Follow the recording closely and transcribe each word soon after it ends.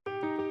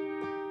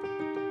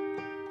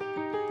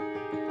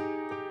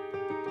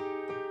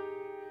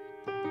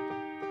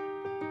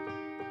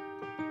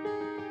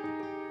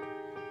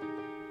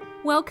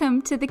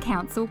Welcome to the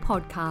Counsel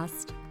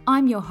Podcast.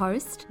 I'm your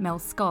host, Mel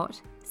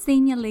Scott,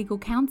 Senior Legal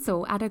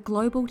Counsel at a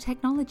global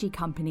technology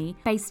company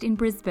based in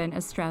Brisbane,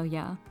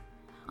 Australia.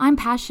 I'm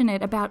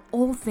passionate about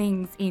all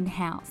things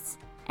in-house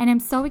and am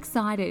so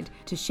excited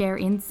to share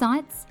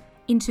insights,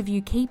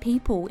 interview key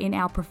people in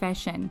our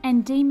profession,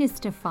 and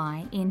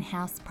demystify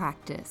in-house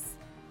practice.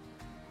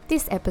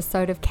 This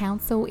episode of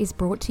Counsel is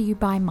brought to you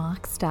by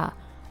Markster.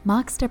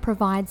 Markster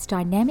provides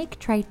dynamic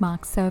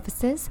trademark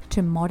services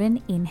to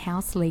modern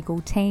in-house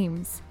legal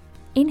teams.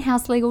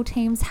 In-house legal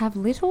teams have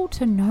little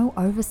to no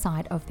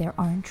oversight of their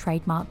own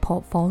trademark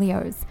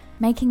portfolios,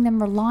 making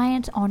them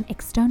reliant on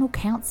external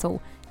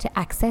counsel to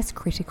access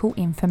critical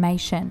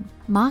information.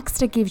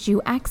 Markster gives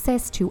you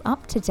access to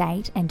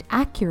up-to-date and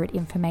accurate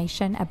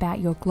information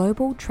about your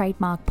global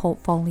trademark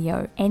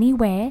portfolio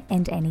anywhere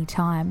and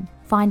anytime.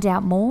 Find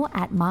out more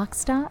at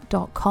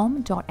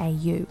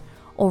markster.com.au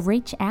or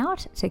reach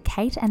out to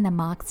Kate and the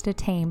Markster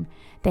team.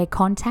 Their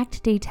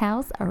contact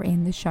details are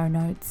in the show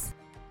notes.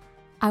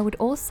 I would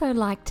also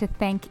like to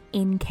thank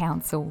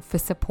InCounsel for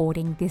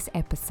supporting this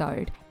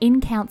episode.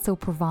 InCounsel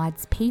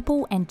provides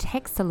people and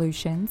tech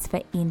solutions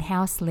for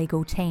in-house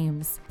legal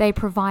teams. They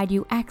provide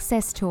you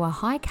access to a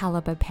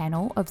high-caliber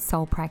panel of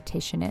sole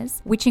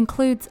practitioners, which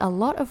includes a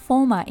lot of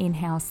former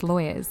in-house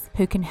lawyers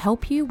who can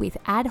help you with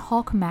ad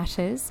hoc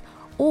matters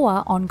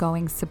or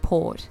ongoing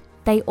support.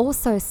 They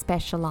also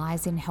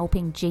specialise in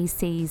helping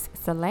GCs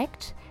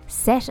select,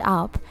 set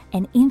up,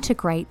 and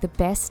integrate the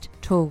best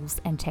tools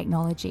and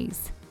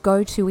technologies.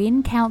 Go to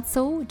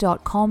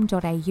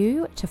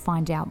incounsel.com.au to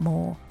find out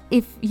more.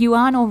 If you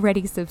aren't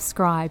already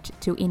subscribed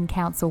to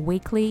InCounsel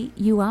Weekly,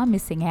 you are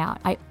missing out.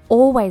 I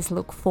always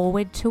look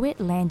forward to it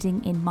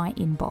landing in my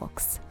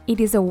inbox. It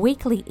is a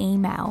weekly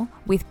email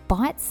with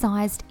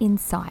bite-sized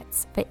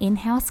insights for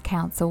in-house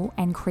counsel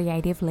and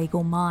creative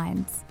legal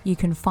minds. You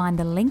can find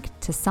the link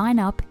to sign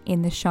up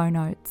in the show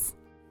notes.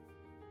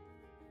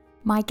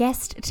 My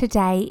guest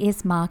today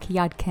is Mark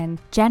Yudkin,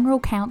 General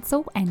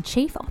Counsel and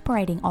Chief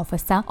Operating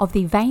Officer of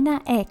the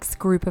VaynerX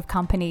group of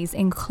companies,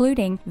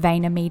 including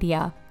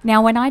VaynerMedia.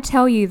 Now, when I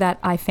tell you that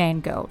I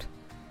fangirled,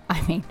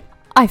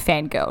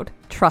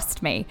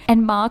 trust me.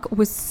 And Mark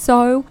was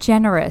so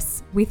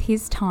generous with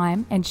his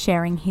time and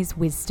sharing his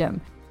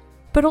wisdom.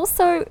 But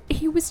also,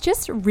 he was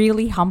just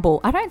really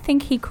humble. I don't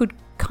think he could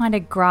kind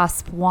of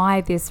grasp why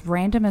this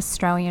random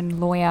Australian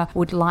lawyer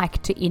would like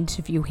to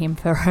interview him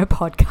for her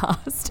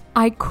podcast.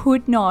 I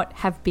could not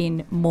have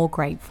been more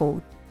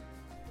grateful.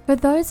 For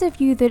those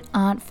of you that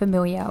aren't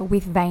familiar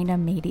with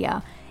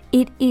VaynerMedia,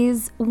 it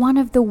is one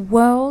of the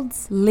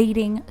world's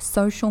leading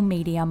social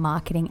media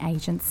marketing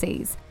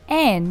agencies.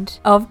 And,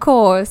 of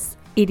course,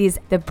 it is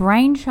the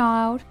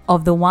brainchild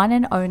of the one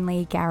and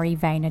only Gary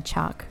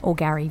Vaynerchuk, or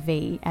Gary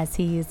V as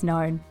he is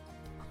known.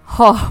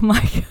 Oh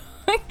my God.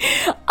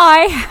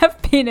 I have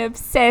been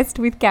obsessed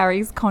with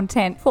Gary's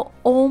content for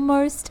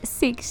almost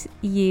 6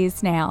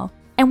 years now.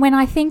 And when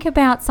I think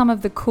about some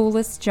of the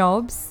coolest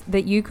jobs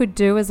that you could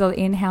do as an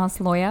in-house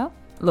lawyer,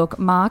 look,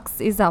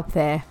 Mark's is up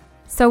there.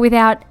 So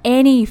without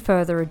any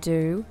further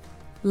ado,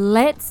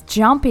 let's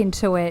jump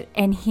into it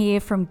and hear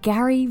from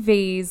Gary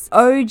V's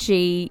OG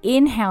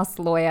in-house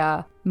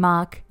lawyer,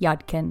 Mark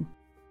Yudkin.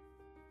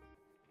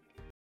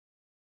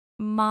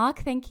 Mark,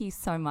 thank you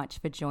so much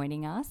for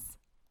joining us.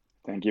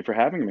 Thank you for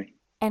having me.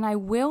 And I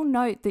will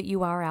note that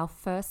you are our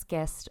first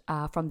guest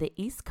from the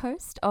East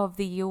Coast of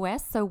the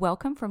US, so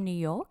welcome from New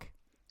York.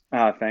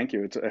 Thank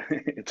you.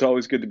 It's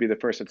always good to be the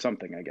first at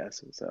something, I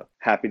guess. So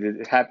happy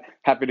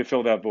to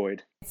fill that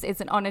void.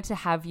 It's an honor to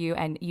have you,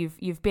 and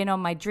you've been on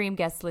my dream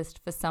guest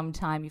list for some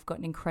time. You've got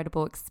an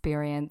incredible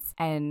experience,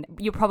 and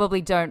you probably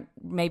don't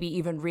maybe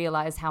even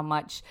realize how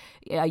much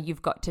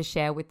you've got to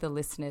share with the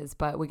listeners.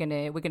 But we're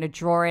gonna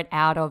draw it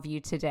out of you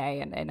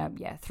today, and I'm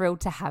thrilled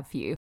to have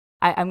you.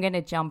 I'm going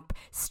to jump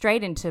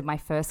straight into my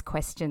first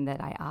question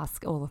that I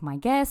ask all of my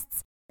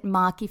guests.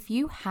 Mark, if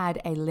you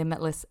had a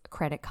limitless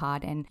credit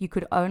card and you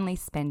could only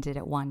spend it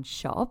at one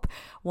shop,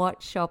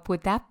 what shop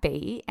would that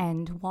be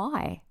and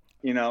why?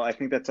 I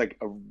think that's like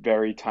a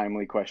very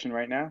timely question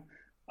right now.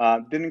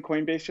 Didn't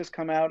Coinbase just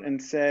come out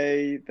and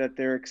say that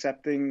they're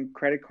accepting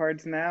credit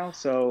cards now?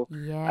 So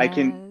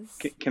yes.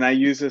 Can I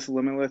use this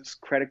limitless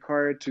credit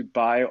card to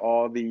buy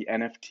all the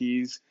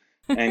NFTs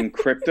and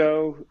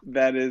crypto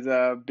that is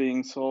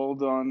being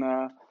sold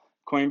on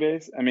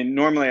Coinbase? I mean,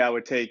 normally I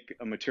would take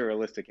a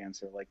materialistic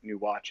answer like new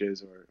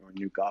watches or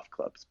new golf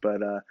clubs,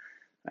 but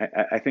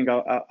I think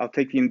I'll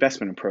take the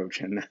investment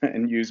approach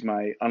and use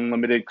my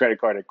unlimited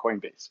credit card at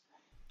Coinbase.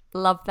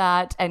 Love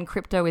that. And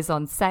crypto is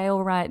on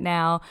sale right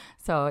now,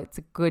 so it's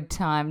a good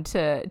time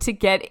to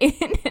get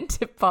in and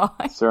to buy.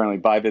 Certainly,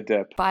 buy the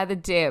dip. Buy the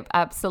dip,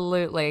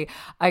 absolutely.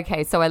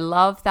 Okay, so I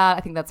love that.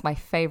 I think that's my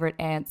favorite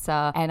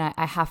answer. And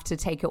I have to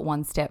take it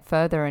one step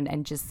further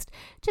and just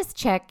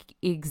check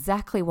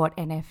exactly what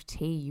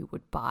NFT you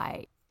would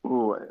buy.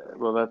 Ooh,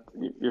 well,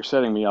 you're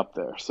setting me up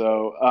there.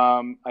 So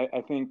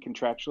I think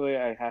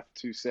contractually I have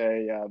to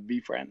say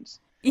VeeFriends.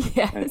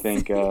 Yes, I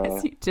think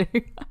yes, you do.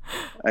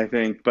 I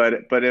think, but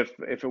if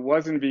it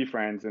wasn't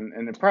VeeFriends,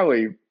 and it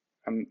probably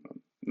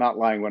not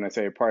lying when I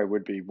say it probably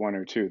would be one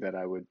or two that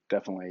I would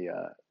definitely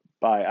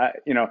buy.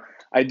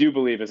 I do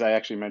believe, as I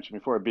actually mentioned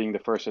before, being the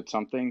first at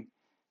something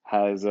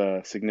has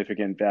a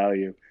significant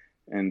value.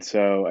 And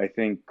so I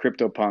think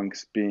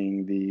CryptoPunks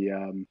being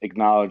the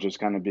acknowledged as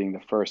kind of being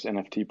the first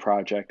NFT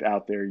project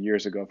out there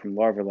years ago from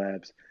Larva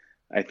Labs,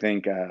 I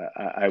think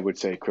I would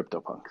say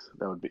CryptoPunks.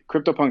 That would be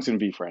CryptoPunks and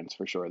VeeFriends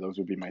for sure. Those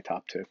would be my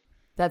top two.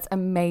 That's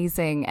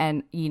amazing.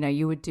 And,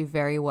 you would do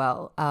very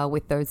well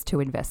with those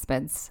two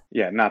investments.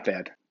 Yeah, not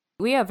bad.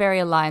 We are very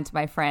aligned,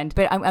 my friend,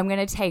 but I'm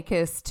going to take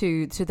us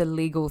to the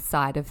legal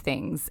side of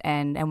things,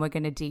 and we're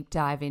going to deep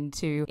dive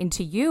into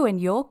you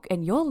and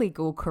your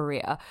legal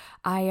career.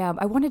 I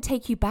want to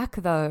take you back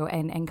though,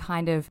 and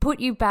kind of put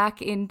you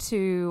back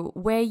into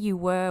where you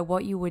were,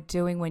 what you were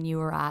doing when you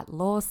were at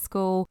law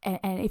school,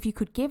 and if you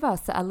could give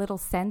us a little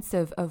sense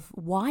of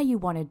why you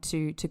wanted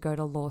to go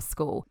to law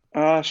school.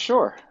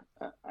 Sure.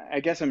 I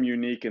guess I'm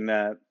unique in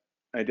that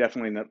I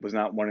definitely was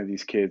not one of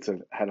these kids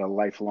that had a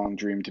lifelong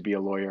dream to be a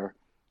lawyer.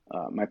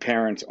 My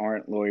parents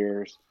aren't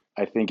lawyers.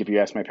 I think if you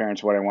ask my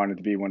parents what I wanted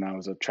to be when I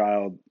was a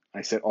child,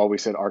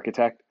 always said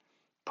architect,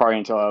 probably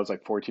until I was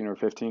like 14 or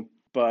 15.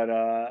 But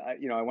I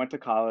went to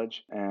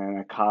college, and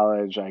at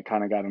college I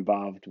kind of got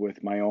involved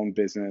with my own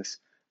business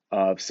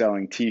of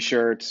selling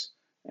T-shirts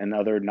and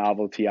other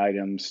novelty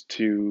items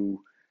to,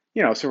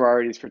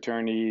 sororities,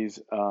 fraternities.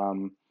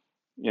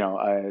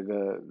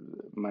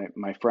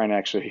 My friend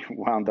actually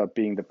wound up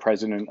being the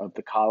president of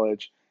the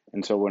college,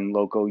 and so when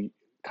local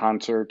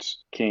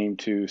concerts came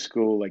to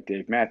school, like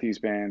Dave Matthews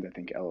Band, I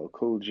think LL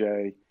Cool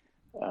J,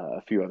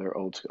 a few other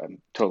old school.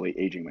 I'm totally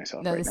aging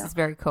myself No, right this now, is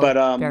very cool.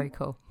 but Very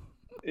cool.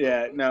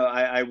 yeah, no,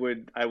 I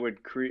would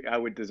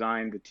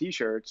design the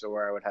T-shirts,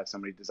 or I would have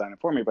somebody design it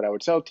for me, but I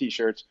would sell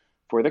T-shirts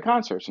for the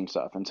concerts and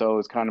stuff, and so it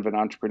was kind of an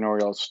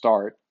entrepreneurial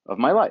start of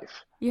my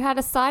life. You had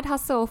a side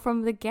hustle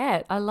from the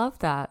get. I love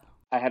that.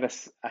 I had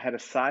a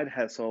side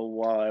hustle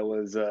while I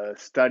was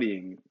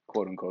studying,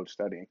 quote unquote,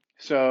 studying.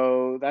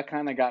 So that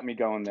kind of got me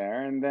going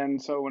there. And then,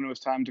 so when it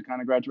was time to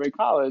kind of graduate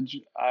college,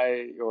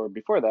 or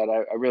before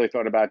that, I really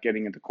thought about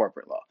getting into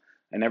corporate law.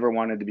 I never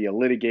wanted to be a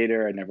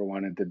litigator. I never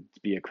wanted to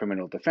be a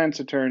criminal defense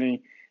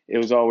attorney. It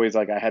was always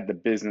like I had the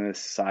business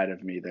side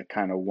of me that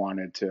kind of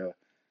wanted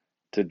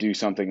to do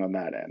something on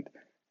that end.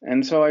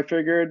 And so I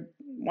figured,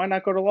 why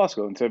not go to law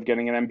school? Instead of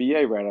getting an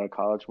MBA right out of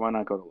college, why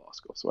not go to law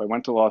school? So I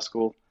went to law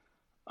school.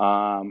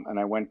 And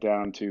I went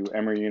down to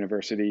Emory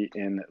University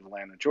in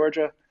Atlanta,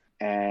 Georgia,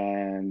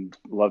 and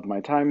loved my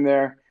time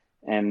there.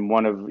 And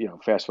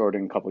fast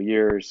forwarding a couple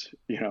years,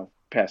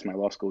 past my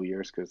law school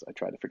years, because I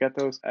try to forget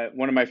those.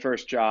 One of my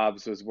first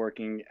jobs was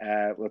working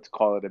at, let's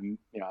call it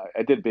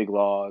I did big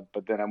law,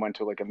 but then I went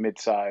to like a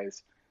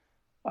mid-size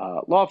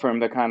law firm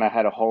that kind of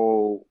had a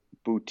whole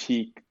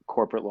boutique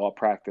corporate law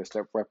practice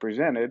that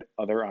represented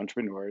other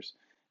entrepreneurs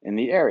in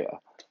the area.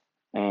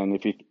 And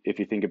if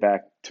you think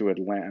back to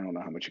Atlanta, I don't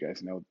know how much you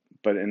guys know,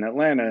 but in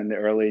Atlanta in the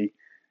early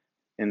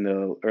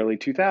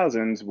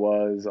 2000s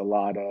was a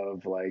lot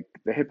of like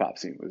the hip hop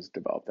scene was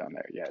developed down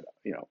there. You had,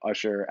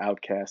 Usher,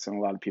 Outkast, and a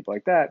lot of people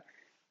like that.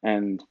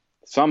 And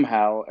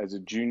somehow, as a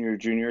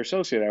junior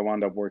associate, I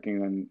wound up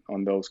working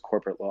on those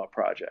corporate law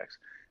projects,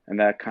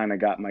 and that kind of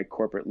got my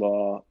corporate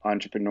law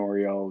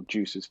entrepreneurial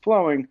juices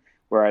flowing.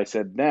 Where I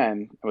said,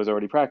 then I was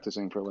already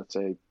practicing for, let's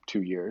say,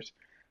 2 years.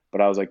 But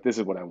I was like, this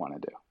is what I want to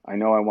do. I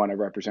know I want to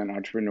represent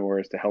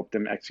entrepreneurs to help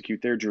them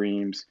execute their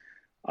dreams.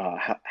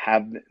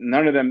 Have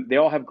none of them, they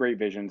all have great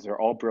visions. They're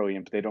all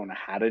brilliant, but they don't know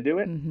how to do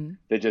it. Mm-hmm.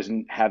 They just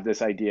have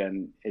this idea,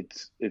 and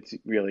it's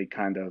really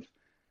kind of,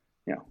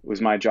 it was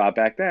my job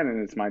back then,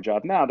 and it's my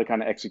job now to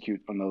kind of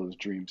execute on those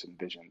dreams and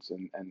visions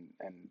and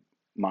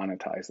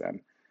monetize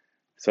them.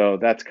 So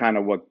that's kind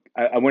of what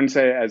I wouldn't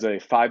say as a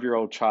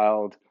 5-year-old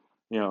child,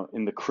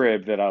 in the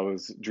crib that I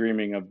was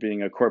dreaming of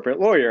being a corporate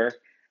lawyer.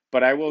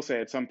 But I will say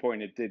at some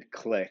point it did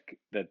click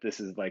that this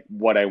is like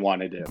what I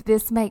want to do.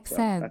 This makes So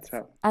sense. that's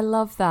how. I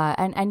love that.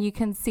 And you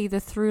can see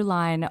the through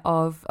line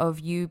of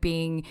you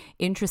being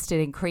interested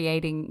in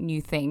creating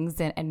new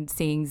things and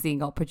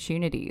seeing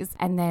opportunities.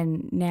 And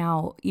then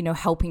now,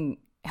 helping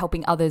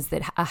others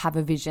that have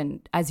a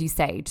vision, as you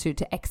say,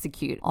 to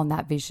execute on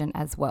that vision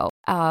as well.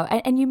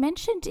 And you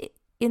mentioned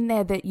in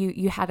there that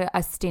you had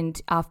a stint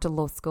after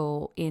law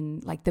school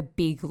in like the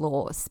big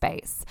law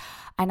space.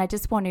 And I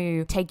just want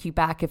to take you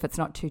back if it's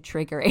not too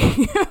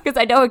triggering, because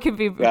I know it can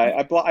be.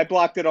 Yeah, I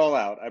blocked it all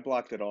out. I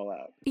blocked it all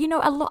out.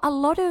 A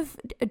lot of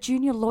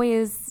junior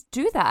lawyers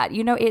do that.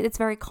 It's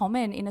very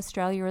common in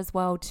Australia as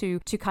well to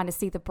kind of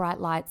see the bright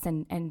lights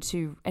and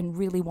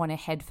really want to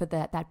head for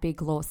that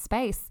big law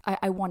space.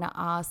 I want to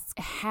ask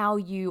how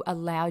you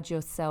allowed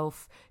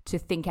yourself to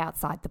think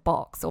outside the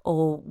box,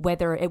 or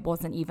whether it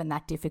wasn't even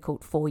that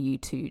difficult for you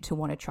to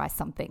want to try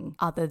something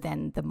other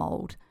than the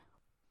mold.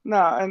 No,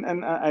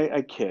 and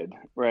I kid,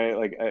 right?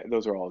 Like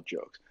those are all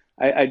jokes.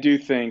 I do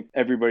think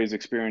everybody's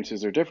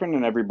experiences are different,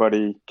 and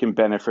everybody can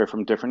benefit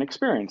from different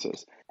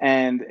experiences.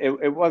 And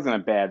it wasn't a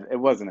bad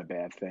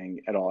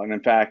thing at all. And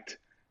in fact,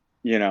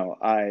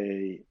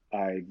 I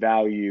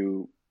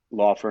value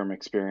law firm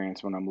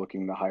experience when I'm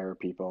looking to hire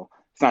people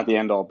It's not the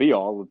end all be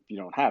all if you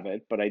don't have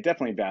it, but I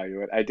definitely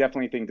value it. I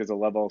definitely think there's a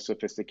level of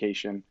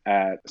sophistication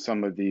at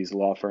some of these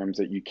law firms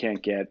that you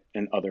can't get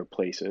in other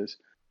places.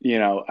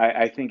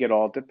 I think it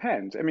all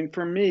depends. I mean,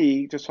 for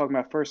me, just talking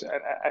about first,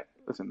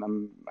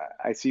 listen,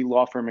 I see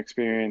law firm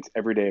experience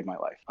every day of my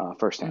life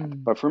firsthand.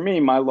 Mm. But for me,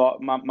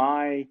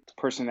 my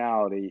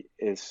personality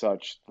is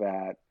such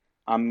that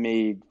I'm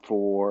made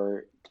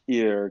for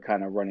either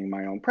kind of running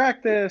my own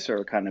practice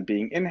or kind of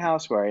being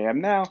in-house where I am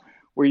now,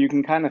 where you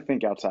can kind of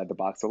think outside the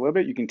box a little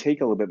bit. You can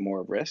take a little bit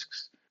more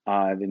risks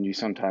than you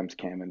sometimes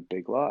can in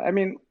big law. I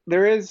mean,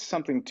 there is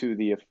something to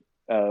the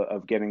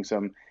of getting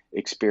some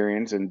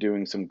experience and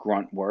doing some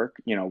grunt work,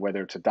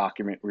 whether it's a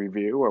document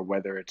review or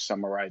whether it's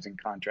summarizing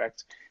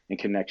contracts in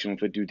connection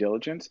with due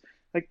diligence.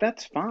 Like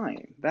that's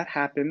fine. That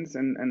happens,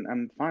 and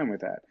I'm fine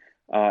with that.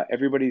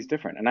 Everybody's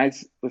different, and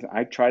listen,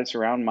 I try to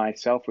surround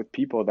myself with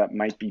people that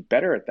might be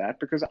better at that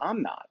because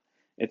I'm not.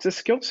 It's a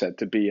skill set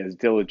to be as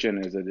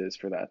diligent as it is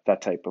for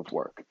that type of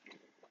work.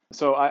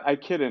 So I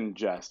kid and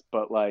jest,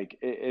 but like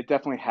it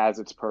definitely has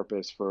its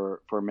purpose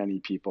for many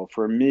people.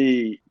 For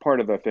me,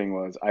 part of the thing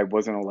was I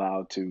wasn't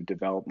allowed to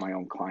develop my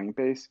own client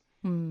base.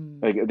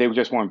 Mm. Like they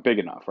just weren't big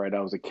enough, right?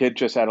 I was a kid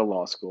just out of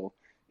law school,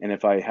 and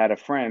if I had a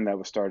friend that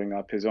was starting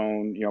up his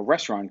own,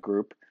 restaurant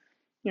group,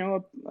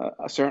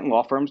 certain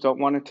law firms don't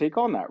want to take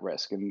on that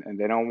risk, and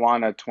they don't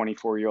want a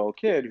 24-year-old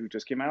kid who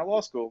just came out of law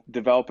school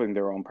developing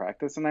their own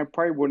practice. And I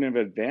probably wouldn't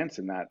have advanced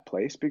in that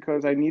place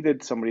because I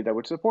needed somebody that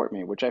would support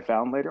me, which I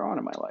found later on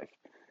in my life.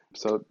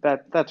 So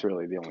that's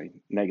really the only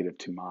negative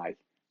to my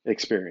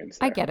experience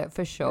I there. get it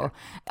for Yeah. sure.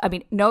 I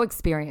mean, no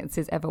experience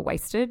is ever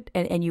wasted,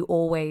 and you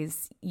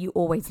always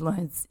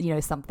learn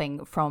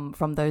something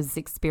from those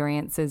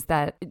experiences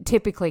that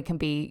typically can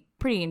be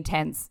pretty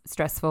intense,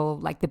 stressful,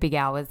 like the big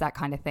hours, that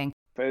kind of thing.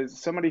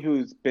 As somebody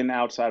who's been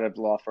outside of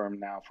the law firm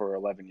now for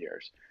 11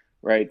 years,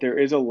 right, there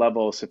is a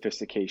level of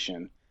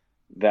sophistication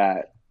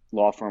that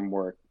law firm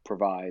work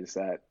provides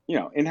that,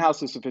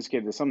 in-house is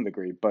sophisticated to some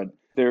degree, but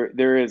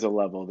there is a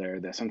level there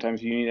that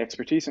sometimes you need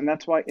expertise. And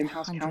that's why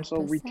in-house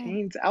counsel 100%.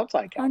 retains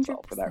outside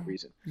counsel for that 100%.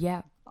 reason.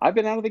 Yeah. I've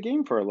been out of the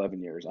game for 11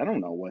 years. I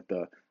don't know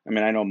I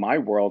mean, I know my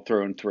world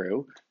through and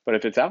through, but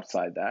if it's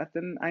outside that,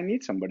 then I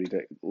need somebody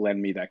to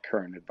lend me that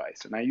current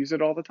advice. And I use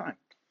it all the time.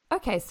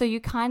 Okay, so you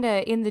kind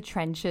of in the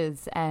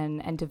trenches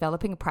and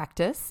developing a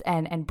practice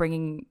and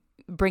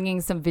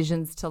bringing some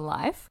visions to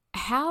life.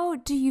 How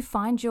do you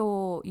find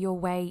your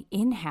way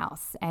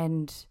in-house,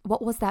 and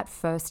what was that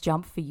first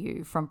jump for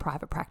you from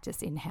private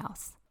practice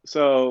in-house?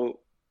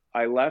 So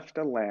I left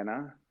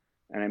Atlanta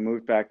and I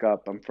moved back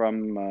up. I'm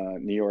from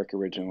New York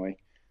originally,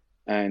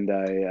 and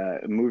I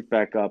moved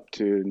back up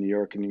to New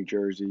York and New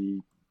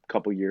Jersey a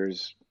couple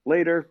years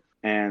later,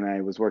 and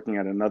I was working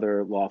at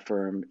another law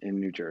firm in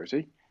New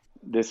Jersey.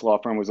 This law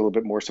firm was a little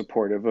bit more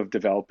supportive of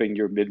developing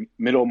your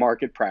middle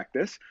market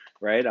practice,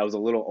 right? I was a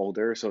little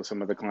older, so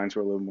some of the clients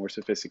were a little more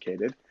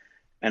sophisticated.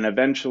 And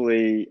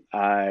eventually,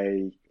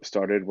 I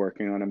started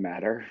working on a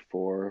matter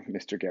for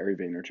Mr. Gary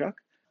Vaynerchuk.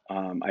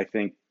 I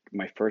think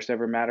my first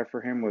ever matter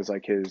for him was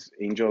like his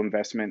angel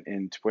investment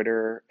in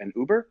Twitter and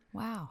Uber.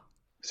 Wow.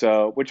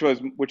 So, which was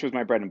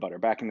my bread and butter.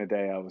 Back in the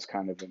day, I was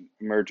kind of a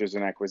mergers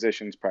and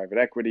acquisitions private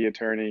equity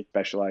attorney,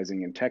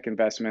 specializing in tech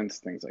investments,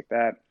 things like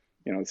that.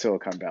 The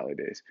Silicon Valley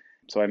days.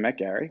 So I met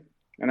Gary,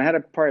 and I had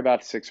probably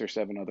about 6 or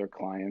 7 other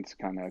clients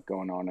kind of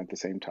going on at the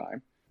same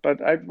time.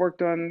 But I've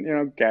worked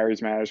on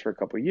Gary's matters for a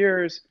couple of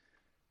years,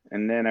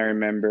 and then I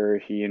remember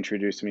he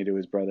introduced me to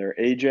his brother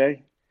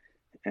AJ,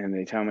 and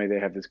they tell me they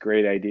have this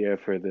great idea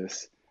for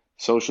this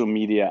social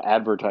media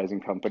advertising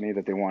company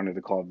that they wanted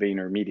to call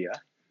VaynerMedia.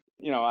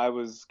 I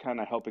was kind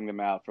of helping them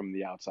out from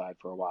the outside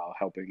for a while,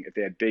 helping if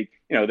they had big,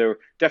 they were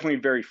definitely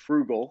very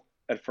frugal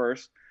at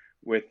first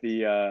with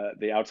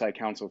the outside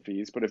counsel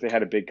fees, but if they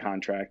had a big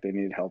contract they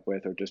needed help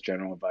with or just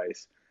general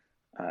advice,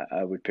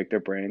 I would pick their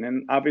brain.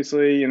 And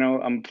obviously,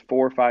 I'm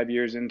 4 or 5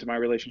 years into my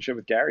relationship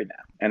with Gary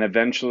now. And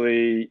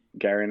eventually,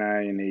 Gary and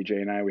I and AJ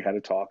and I, we had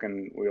a talk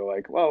and we were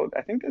like, well,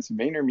 I think this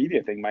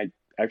VaynerMedia thing might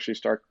actually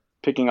start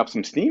picking up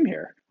some steam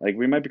here. Like,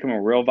 we might become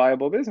a real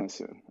viable business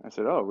soon. I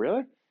said, oh,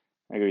 really?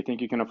 I go, you think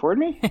you can afford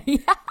me?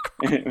 Yeah.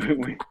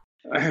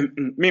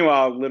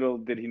 Meanwhile, little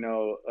did he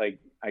know, like,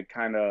 I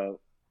kind of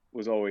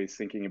was always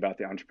thinking about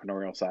the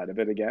entrepreneurial side of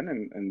it again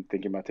and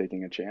thinking about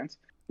taking a chance.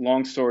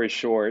 Long story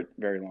short,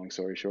 very long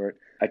story short,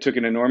 I took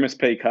an enormous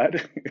pay cut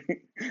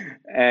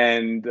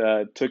and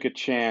took a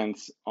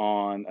chance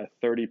on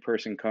a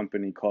 30-person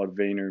company called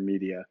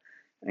VaynerMedia.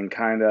 And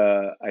kind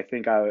of, I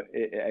think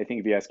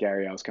if you ask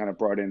Gary, I was kind of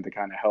brought in to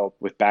kind of help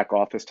with back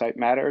office type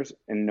matters.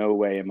 In no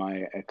way am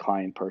I a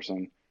client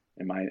person.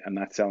 I'm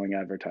not selling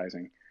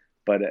advertising.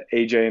 But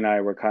AJ and I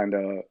were kind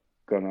of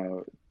going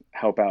to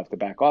help out the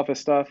back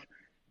office stuff.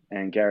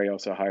 And Gary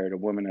also hired a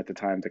woman at the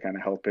time to kind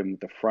of help him with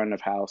the front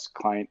of house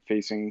client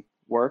facing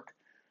work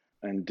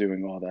and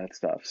doing all that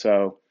stuff.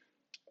 So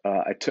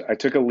I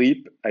took a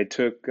leap. I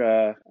took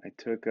a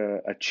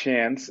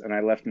chance, and I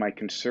left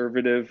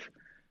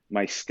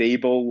my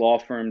stable law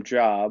firm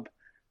job,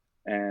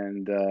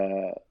 and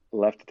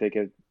left to take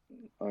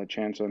a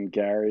chance on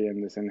Gary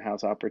and this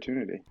in-house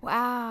opportunity,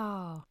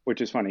 Wow.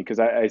 which is funny because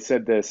I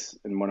said this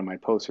in one of my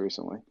posts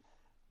recently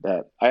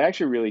that I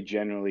actually really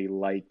generally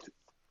liked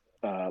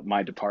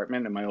my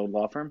department and my old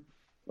law firm,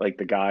 like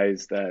the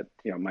guys that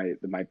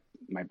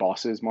my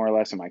bosses more or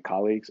less and my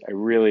colleagues. I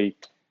really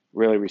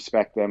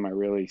respect them. I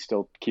really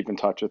still keep in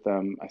touch with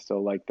them. I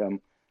still like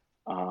them.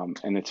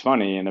 And it's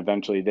funny, and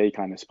eventually they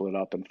kind of split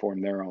up and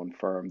formed their own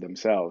firm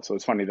themselves. So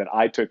it's funny that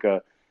I took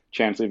a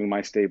chance leaving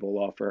my stable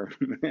law firm,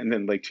 and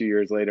then like 2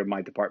 years later,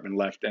 my department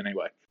left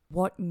anyway.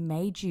 What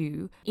made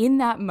you, in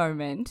that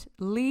moment,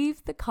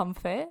 leave the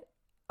comfort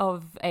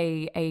of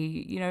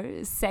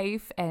a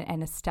safe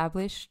and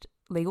established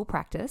legal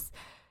practice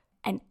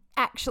and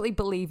actually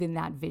believe in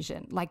that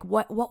vision? Like,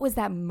 what was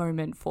that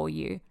moment for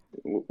you?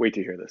 Wait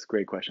to hear this.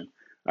 Great question.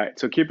 All right,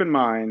 so keep in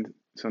mind,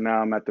 so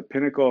now I'm at the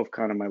pinnacle of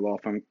kind of my law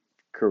firm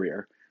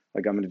career.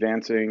 Like I'm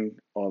advancing,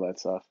 all that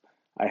stuff.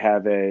 I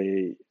have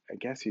I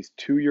guess he's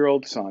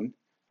 2-year-old son,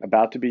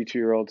 about to be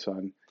 2-year-old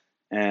son,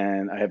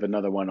 and I have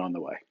another one on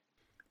the way.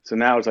 So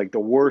now it's like the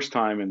worst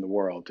time in the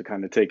world to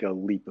kind of take a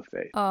leap of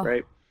faith, Oh,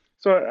 right?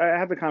 So I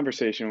have a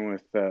conversation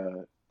with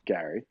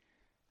Gary,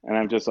 and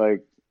I'm just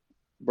like,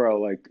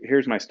 bro, like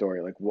here's my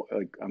story. Like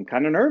I'm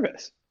kind of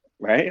nervous,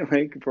 right?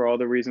 Like for all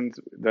the reasons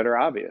that are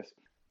obvious.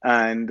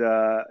 And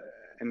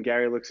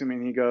Gary looks at me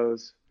and he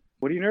goes,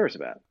 "What are you nervous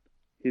about?"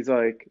 He's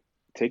like,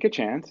 "Take a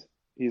chance."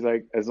 He's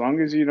like, "As long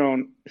as you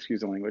don't,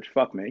 excuse the language,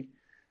 fuck me,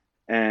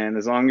 and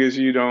as long as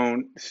you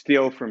don't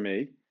steal from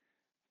me,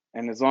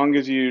 and as long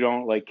as you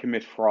don't like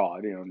commit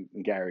fraud, in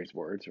Gary's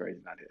words, right?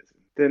 Not his.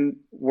 Then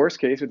worst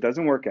case, it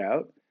doesn't work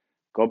out.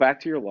 Go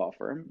back to your law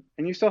firm,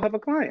 and you still have a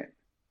client."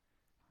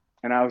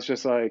 And I was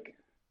just like,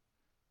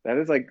 that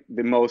is like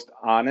the most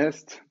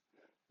honest,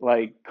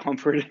 like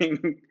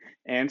comforting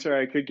answer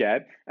I could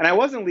get. And I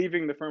wasn't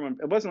leaving the firm.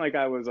 It wasn't like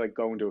I was like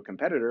going to a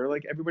competitor.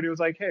 Like everybody was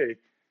like, "Hey,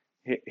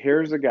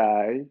 here's a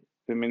guy."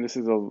 I mean, this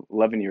is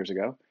 11 years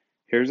ago.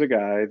 Here's a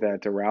guy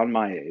that's around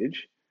my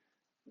age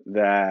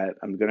that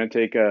I'm going to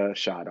take a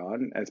shot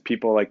on. As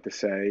people like to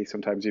say,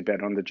 sometimes you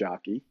bet on the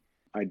jockey.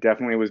 I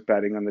definitely was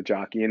betting on the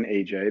jockey and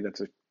AJ.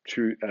 That's a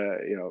true,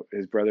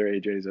 his brother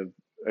AJ is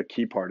a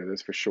key part of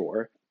this for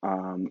sure.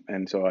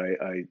 And so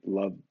I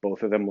love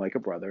both of them like a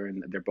brother,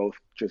 and they're both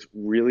just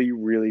really,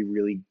 really,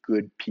 really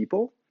good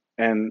people.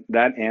 And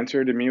that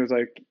answer to me was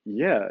like,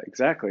 yeah,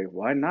 exactly.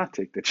 Why not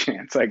take the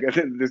chance? Like,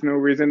 there's no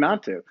reason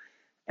not to.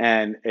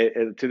 And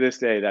to this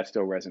day, that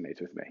still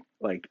resonates with me.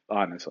 Like,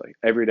 honestly,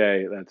 every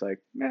day, that's like,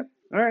 yeah,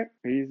 all right,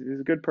 he's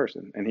a good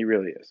person. And he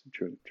really is.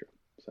 True, true.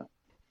 So,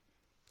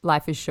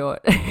 life is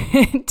short.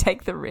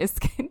 Take the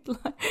risk.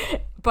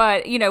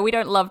 But, we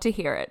don't love to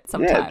hear it yeah,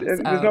 sometimes.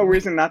 there's no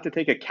reason not to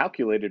take a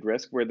calculated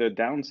risk where the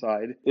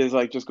downside is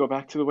like, just go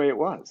back to the way it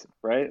was,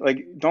 right?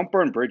 Like, don't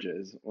burn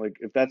bridges. Like,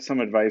 if that's some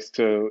advice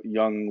to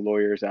young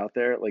lawyers out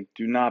there, like,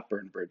 do not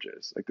burn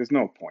bridges. Like, there's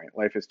no point.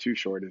 Life is too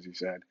short, as you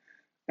said.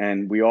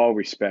 And we all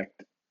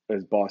respect,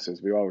 as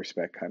bosses, we all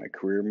respect kind of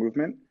career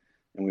movement,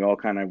 and we all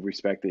kind of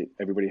respect that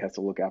everybody has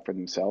to look out for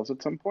themselves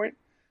at some point,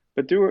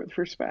 but do it with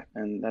respect,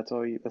 and that's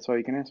all you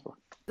can ask for.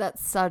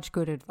 That's such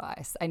good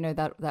advice. I know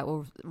that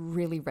will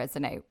really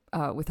resonate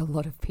with a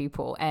lot of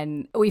people.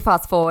 And we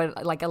fast forward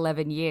like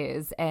 11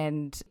 years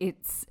and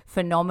it's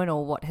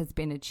phenomenal what has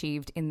been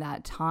achieved in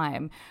that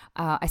time.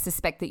 I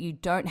suspect that you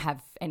don't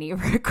have any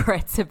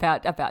regrets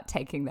about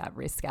taking that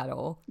risk at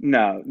all.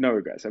 No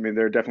regrets. I mean,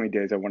 there are definitely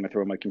days I want to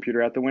throw my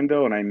computer out the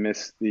window, and I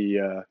miss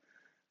the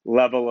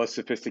level of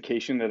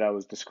sophistication that I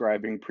was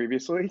describing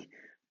previously.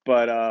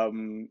 But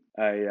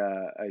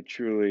I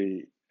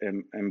truly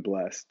am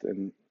blessed,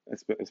 and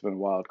it's been a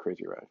wild,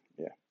 crazy ride.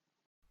 Yeah.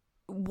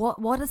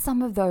 What are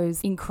some of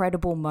those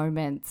incredible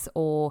moments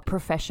or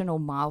professional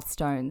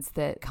milestones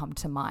that come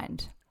to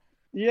mind?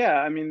 Yeah,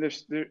 I mean,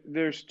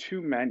 there's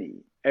too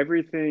many.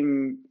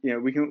 Everything,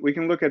 we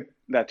can look at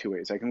that two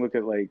ways. I can look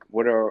at like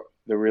what are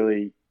the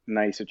really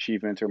nice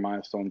achievements or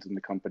milestones in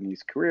the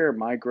company's career,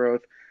 my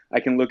growth. I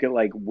can look at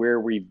like where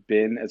we've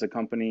been as a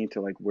company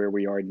to like where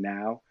we are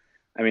now.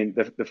 I mean,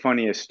 the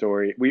funniest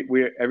story,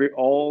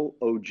 all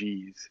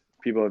OGs,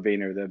 people at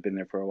Vayner that have been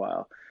there for a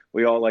while,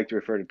 we all like to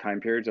refer to time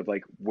periods of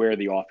like where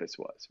the office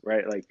was,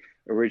 right? Like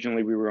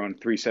originally we were on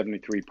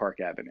 373 Park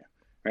Avenue,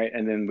 right?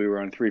 And then we were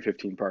on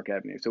 315 Park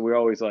Avenue. So we're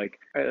always like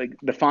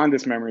the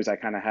fondest memories I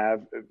kind of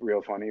have,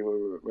 real funny,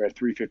 we're at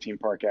 315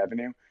 Park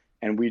Avenue,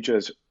 and we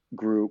just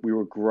grew, we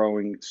were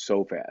growing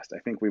so fast. I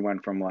think we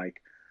went from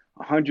like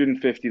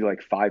 150 to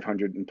like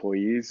 500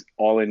 employees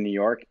all in New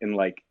York in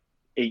like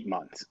 8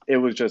 months. It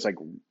was just like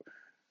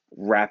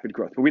rapid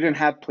growth, but we didn't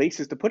have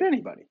places to put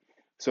anybody.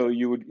 So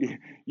you would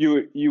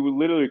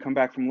literally come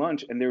back from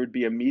lunch, and there would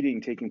be a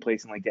meeting taking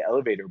place in like the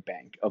elevator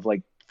bank of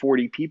like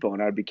 40 people,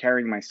 and I'd be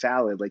carrying my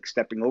salad, like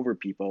stepping over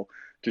people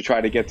to try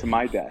to get to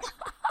my desk.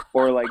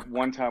 Or like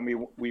one time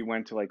we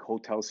went to like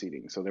hotel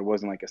seating, so there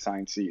wasn't like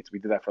assigned seats. We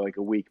did that for like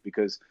a week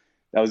because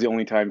that was the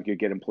only time you could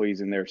get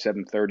employees in there at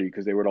 7:30,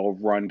 because they would all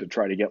run to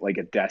try to get like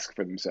a desk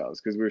for themselves,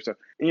 because we were so,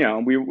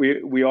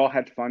 we all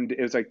had fun.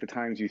 It was like the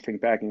times you think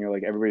back and you're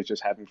like, everybody's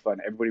just having fun.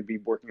 Everybody would be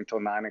working until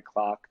 9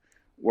 o'clock,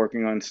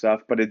 working on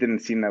stuff, but it didn't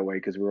seem that way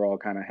because we were all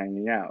kind of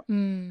hanging out.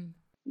 Mm.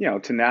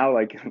 To now,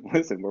 like,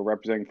 listen, we're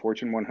representing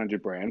Fortune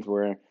 100 brands.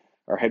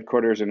 Our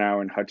headquarters are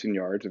now in Hudson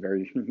Yards, a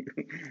very,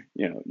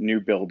 new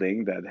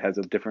building that has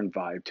a different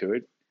vibe to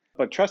it.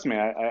 But trust me,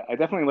 I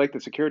definitely like the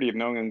security of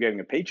knowing I'm getting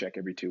a paycheck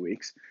every 2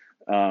 weeks.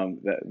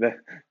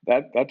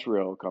 That's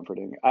real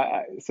comforting.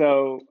 I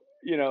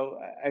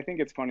think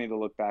it's funny to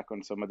look back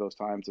on some of those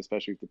times,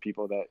 especially with the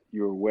people that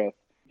you were with.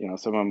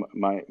 Some of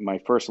my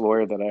first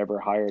lawyer that I ever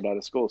hired out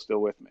of school is still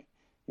with me.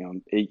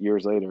 8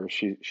 years later,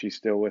 she's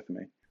still with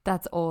me.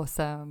 That's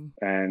awesome.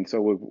 And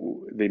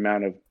so the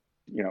amount of,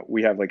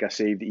 we have like a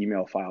saved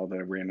email file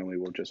that randomly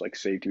we'll just like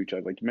save to each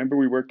other. Like, remember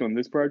we worked on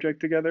this project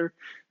together?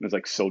 And it's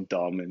like so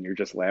dumb and you're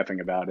just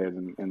laughing about it.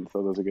 And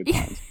so those are good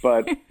times.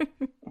 But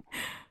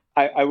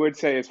I would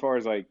say as far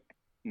as like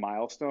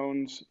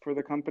milestones for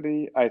the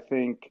company, I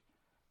think,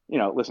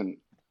 listen,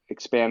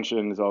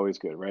 expansion is always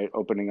good, right?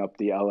 Opening up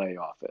the LA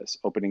office,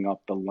 opening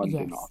up the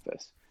London Yes.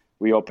 office.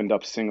 We opened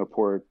up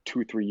Singapore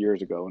 2, 3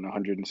 years ago, and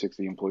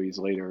 160 employees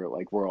later,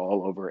 like we're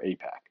all over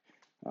APAC.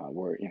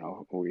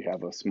 We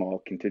have a small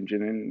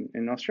contingent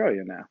in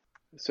Australia now.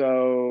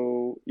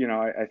 So,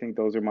 I think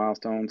those are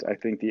milestones. I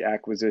think the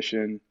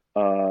acquisition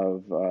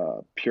of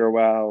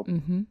PureWow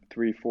Hmm.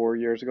 3, 4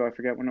 years ago, I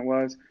forget when it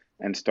was,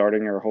 and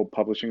starting our whole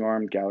publishing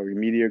arm, Gallery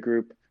Media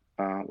Group,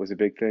 was a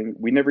big thing.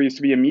 We never used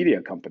to be a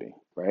media company,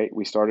 right?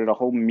 We started a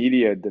whole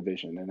media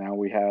division, and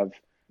now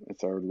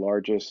it's our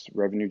largest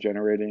revenue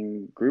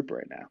generating group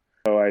right now.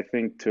 So I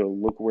think to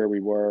look where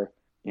we were,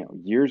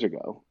 years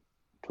ago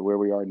to where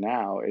we are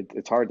now,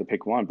 it's hard to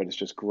pick one, but it's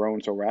just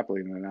grown so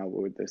rapidly. And now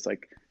with this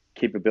like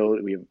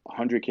capability, we have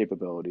 100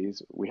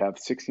 capabilities. We have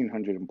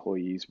 1,600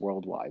 employees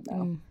worldwide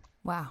now. Mm.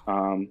 Wow.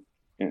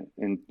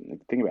 And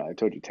think about it, I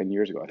told you 10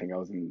 years ago, I think I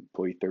was in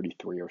employee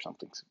 33 or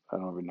something. So I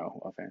don't even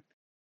know offhand.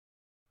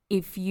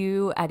 If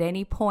you at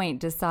any point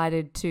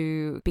decided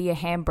to be a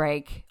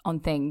handbrake on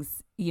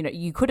things,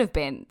 you could have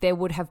been. There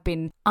would have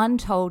been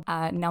untold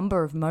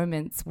number of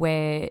moments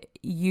where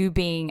you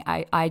being,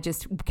 I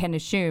just can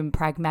assume,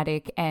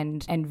 pragmatic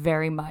and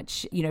very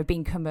much,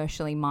 being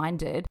commercially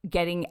minded,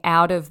 getting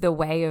out of the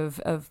way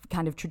of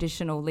kind of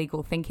traditional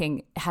legal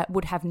thinking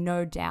would have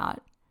no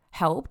doubt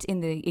helped in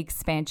the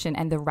expansion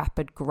and the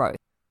rapid growth.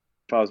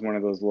 If I was one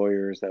of those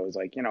lawyers that was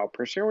like,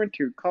 pursuant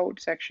to code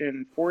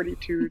section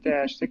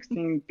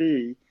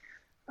 42-16B,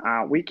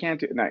 we can't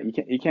do, no,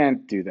 you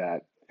can't do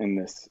that in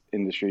this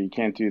industry. You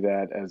can't do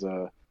that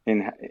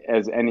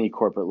as any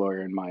corporate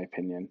lawyer, in my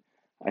opinion.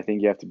 I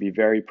think you have to be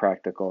very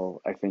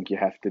practical. I think you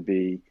got to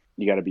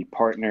be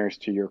partners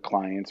to your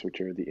clients, which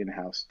are the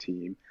in-house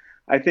team.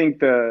 I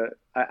think I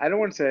don't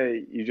want to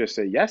say you just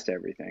say yes to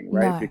everything,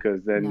 right? No,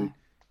 Because no. then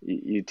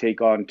you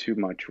take on too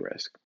much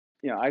risk.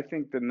 I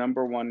think the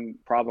number one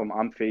problem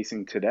I'm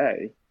facing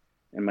today,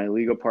 and my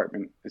legal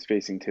department is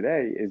facing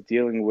today, is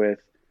dealing with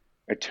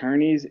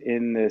attorneys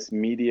in this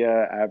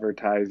media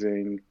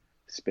advertising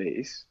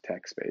space,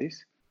 tech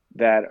space,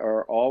 that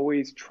are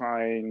always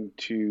trying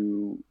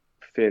to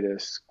fit a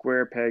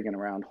square peg in a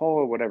round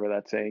hole, whatever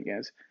that saying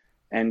is,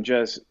 and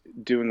just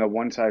doing a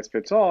one size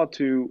fits all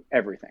to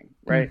everything,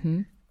 right?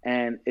 Mm-hmm.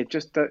 And it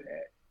just,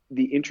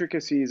 the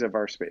intricacies of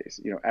our space,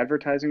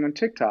 advertising on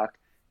TikTok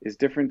is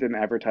different than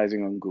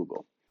advertising on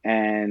Google.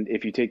 And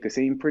if you take the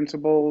same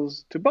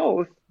principles to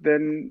both,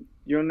 then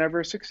you'll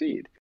never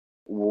succeed.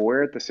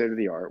 We're at the state of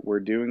the art.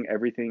 We're doing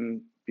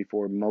everything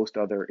before most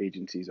other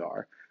agencies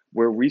are.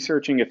 We're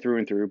researching it through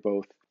and through,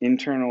 both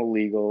internal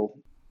legal,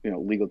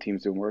 legal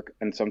teams doing work,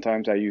 and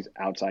sometimes I use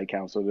outside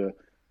counsel to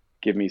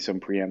give me some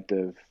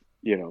preemptive,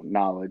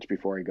 knowledge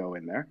before I go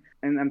in there.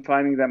 And I'm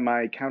finding that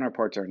my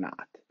counterparts are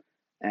not.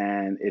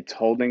 And it's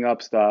holding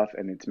up stuff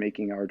and it's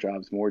making our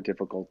jobs more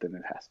difficult than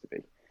it has to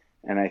be.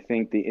 And I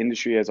think the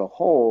industry as a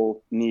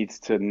whole needs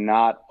to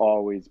not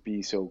always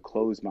be so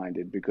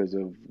closed-minded because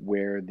of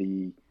where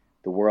the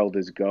world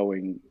is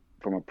going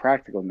from a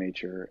practical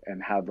nature,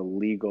 and how the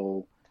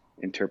legal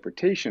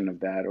interpretation of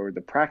that, or the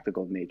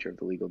practical nature of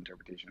the legal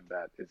interpretation of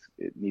that,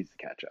 it needs to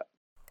catch up.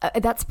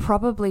 That's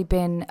probably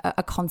been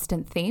a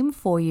constant theme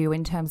for you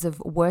in terms of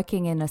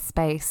working in a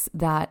space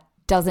that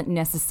doesn't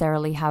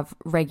necessarily have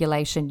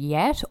regulation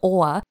yet,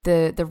 or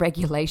the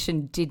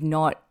regulation did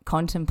not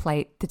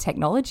contemplate the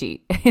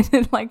technology.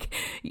 like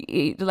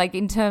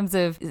in terms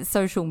of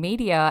social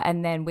media,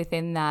 and then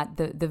within that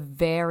the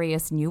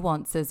various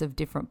nuances of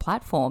different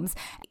platforms,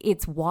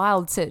 it's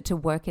wild to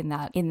work in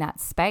that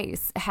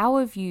space. How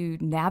have you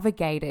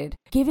navigated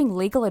giving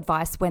legal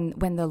advice when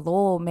the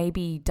law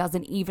maybe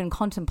doesn't even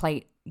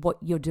contemplate what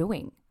you're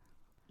doing?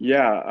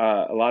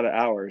 Yeah, a lot of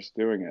hours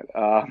doing it.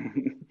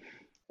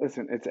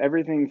 Listen, it's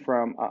everything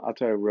from, I'll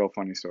tell you a real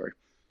funny story.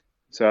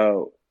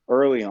 So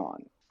early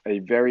on, a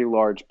very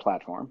large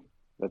platform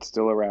that's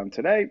still around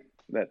today,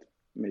 that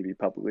may be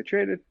publicly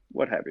traded,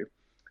 what have you,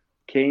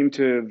 came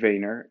to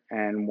Vayner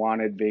and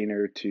wanted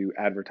Vayner to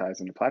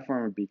advertise on the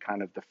platform and be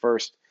kind of the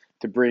first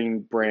to bring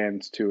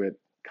brands to it,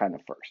 kind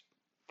of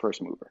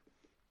first mover.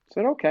 I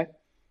said, okay.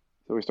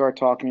 So we start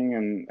talking,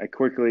 and I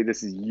quickly,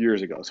 this is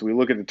years ago. So we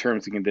look at the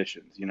terms and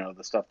conditions,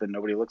 the stuff that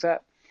nobody looks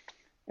at.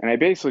 And I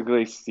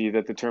basically see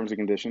that the terms and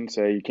conditions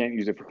say you can't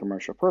use it for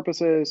commercial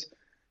purposes.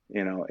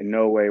 In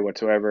no way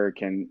whatsoever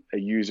can a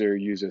user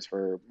use this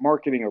for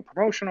marketing or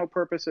promotional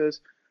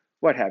purposes,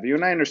 what have you.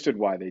 And I understood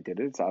why they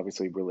did it. It's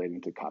obviously relating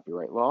to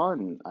copyright law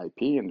and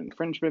IP and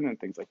infringement and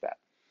things like that.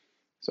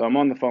 So I'm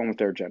on the phone with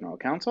their general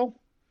counsel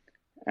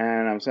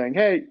and I'm saying,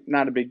 hey,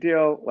 not a big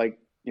deal. Like,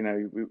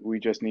 we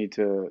just need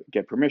to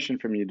get permission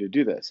from you to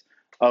do this.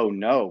 Oh,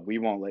 no, we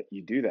won't let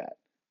you do that.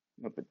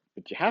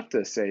 But you have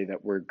to say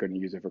that we're going to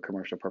use it for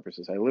commercial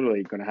purposes. I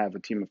literally going to have a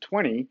team of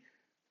 20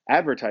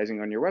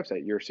 advertising on your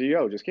website. Your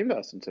CEO just came to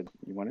us and said,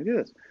 you want to do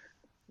this,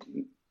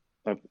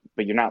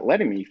 but you're not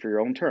letting me for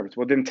your own terms.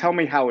 Well, then tell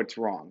me how it's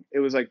wrong. It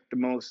was like the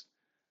most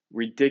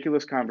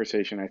ridiculous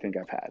conversation I think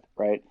I've had,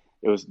 right?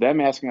 It was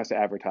them asking us to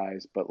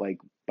advertise, but like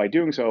by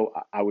doing so,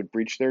 I would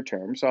breach their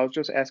terms. So I was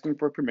just asking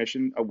for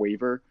permission, a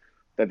waiver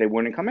that they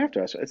wouldn't come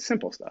after us. It's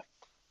simple stuff.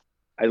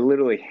 I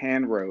literally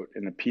hand wrote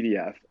in a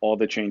PDF all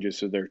the changes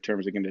to their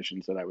terms and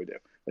conditions that I would do,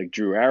 like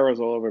drew arrows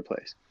all over the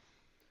place.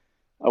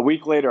 A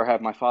week later, I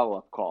have my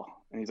follow-up call.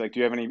 And he's like, do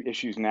you have any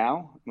issues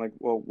now? I'm like,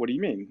 well, what do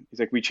you mean? He's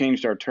like, we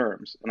changed our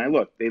terms. And I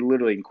looked, they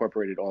literally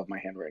incorporated all of my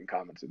handwritten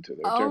comments into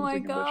their Oh terms my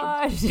and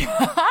conditions.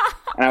 gosh.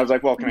 And I was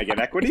like, well, can I get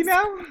equity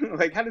now?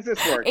 Like, how does this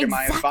work? Am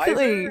I an advisor?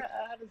 Exactly.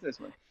 How does this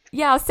work?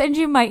 Yeah, I'll send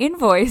you my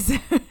invoice.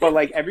 But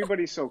like,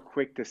 everybody's so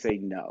quick to say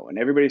no. And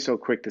everybody's so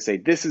quick to say,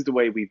 this is the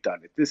way we've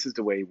done it. This is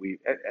the way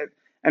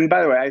and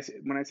by the way,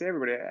 when I say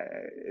everybody,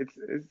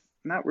 it's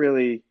not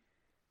really.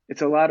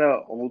 It's a lot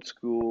of old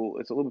school.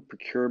 It's a little bit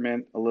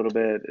procurement, a little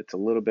bit. It's a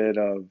little bit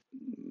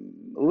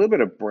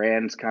of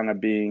brands kind of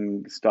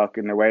being stuck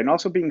in their way, and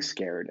also being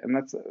scared. And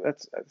that's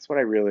what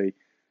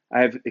I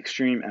have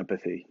extreme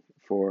empathy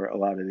for a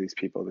lot of these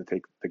people that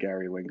take the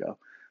Gary lingo,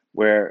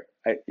 where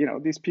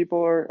these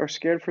people are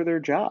scared for their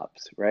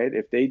jobs, right?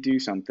 If they do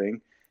something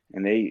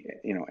and they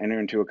enter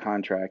into a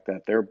contract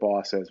that their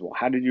boss says, well,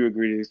 how did you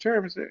agree to these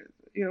terms?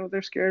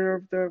 They're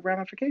scared of the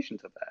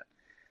ramifications of that.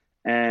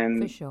 For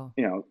And, sure.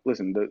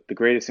 listen, the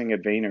greatest thing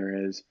at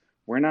Vayner is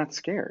we're not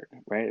scared,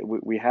 right?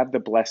 We have the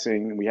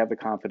blessing, we have the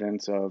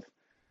confidence of,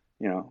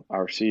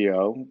 our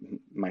CEO,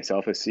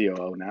 myself as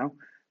COO now,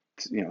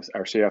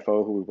 our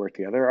CFO who we work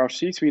together. Our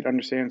C-suite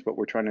understands what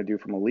we're trying to do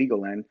from a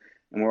legal end,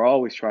 and we're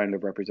always trying to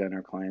represent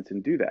our clients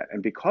and do that.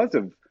 And because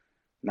of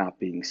not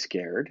being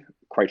scared,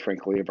 quite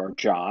frankly, of our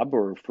job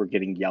or if we're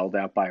getting yelled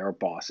at by our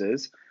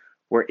bosses,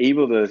 we're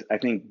able to, I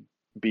think,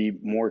 be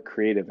more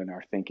creative in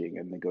our thinking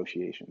and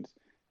negotiations.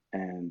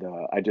 And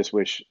I just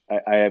wish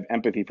I have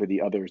empathy for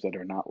the others that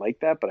are not like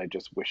that, but I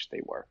just wish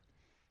they were.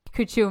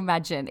 Could you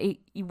imagine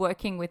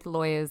working with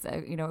lawyers,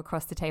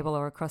 across the table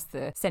or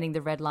sending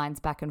the red lines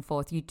back and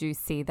forth? You do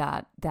see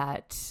that.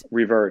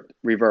 Revert,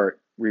 revert,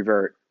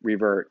 revert,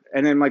 revert.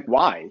 And then like,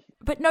 why?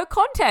 But no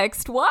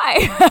context.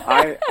 Why?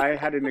 I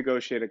had to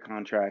negotiate a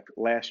contract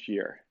last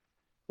year.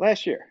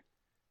 Last year.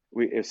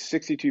 It's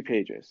 62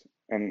 pages.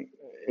 And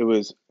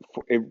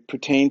it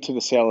pertained to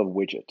the sale of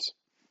widgets.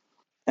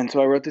 And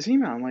so I wrote this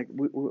email. I'm like,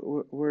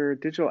 we're a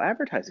digital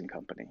advertising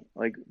company.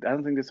 Like, I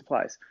don't think this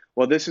applies.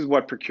 Well, this is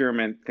what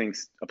procurement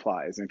thinks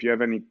applies. And if you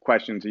have any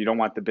questions or you don't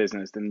want the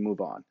business, then move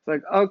on. It's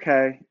like,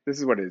 okay, this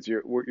is what it is.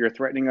 You're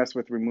threatening us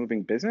with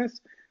removing business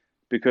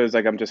because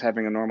like I'm just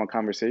having a normal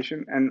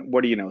conversation. And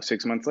what do you know?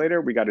 6 months later,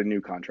 we got a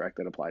new contract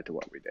that applied to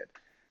what we did.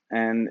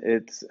 And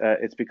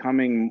it's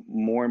becoming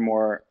more and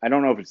more. I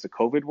don't know if it's the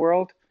COVID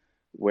world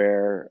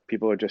where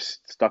people are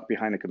just stuck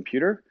behind a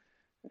computer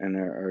and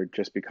are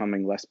just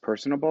becoming less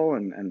personable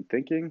and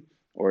thinking,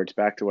 or it's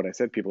back to what I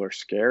said, people are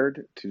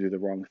scared to do the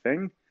wrong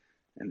thing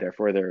and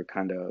therefore they're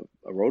kind of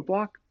a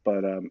roadblock.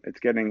 But I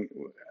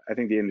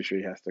think the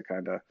industry has to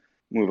kind of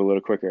move a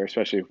little quicker,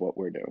 especially with what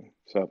we're doing.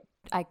 So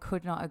I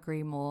could not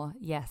agree more.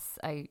 Yes,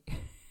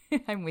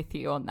 I'm with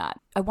you on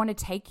that. I want to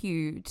take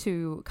you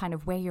to kind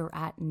of where you're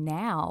at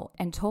now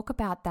and talk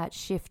about that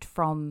shift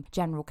from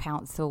general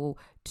counsel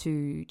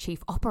to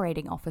chief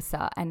operating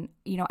officer. And,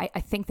 I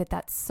think that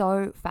that's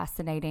so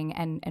fascinating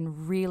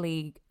and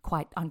really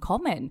quite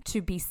uncommon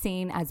to be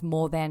seen as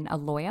more than a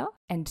lawyer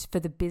and for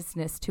the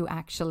business to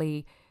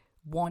actually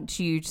want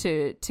you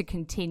to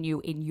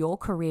continue in your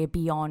career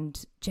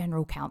beyond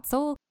general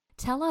counsel.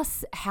 Tell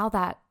us how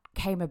that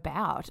came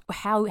about,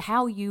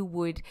 how you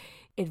would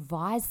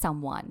advise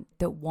someone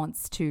that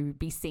wants to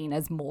be seen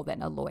as more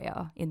than a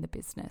lawyer in the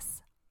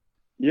business.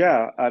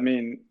 yeah, I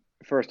mean,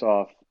 first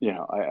off,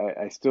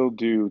 I still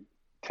do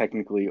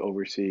technically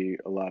oversee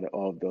a lot of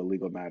all of the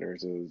legal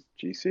matters as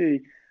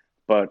GC,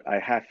 but I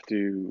have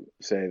to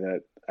say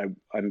that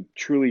I'm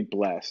truly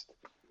blessed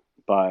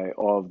by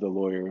all of the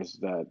lawyers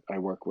that I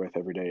work with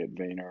every day at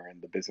Vayner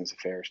and the business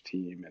affairs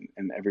team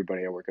and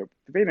everybody I work with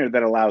at Vayner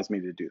that allows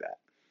me to do that,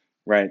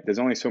 right? There's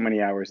only so many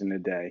hours in a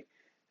day.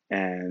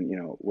 And,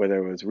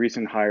 whether it was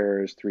recent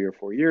hires 3 or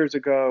 4 years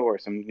ago or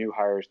some new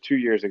hires 2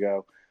 years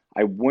ago,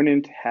 I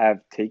wouldn't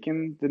have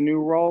taken the new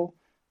role,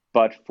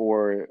 but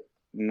for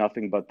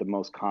nothing but the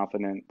most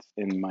confidence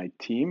in my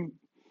team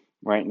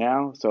right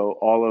now. So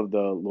all of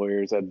the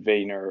lawyers at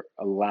Vayner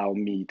allow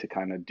me to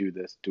kind of do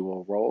this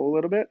dual role a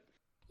little bit.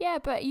 Yeah,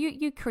 but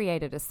you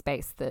created a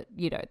space that,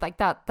 like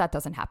that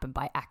doesn't happen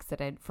by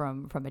accident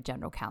from a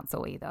general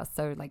counsel either.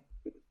 So like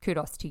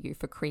kudos to you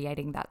for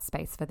creating that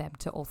space for them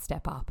to all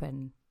step up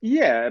and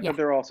Yeah, yeah. but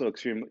they're also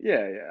extremely,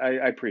 yeah,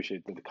 yeah, I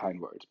appreciate the kind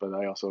words, but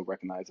I also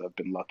recognize I've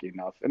been lucky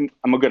enough, and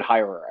I'm a good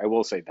hirer. I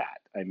will say that.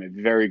 I'm a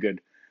very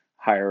good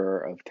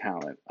hirer of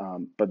talent,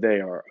 but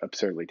they are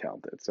absurdly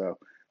talented, so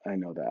I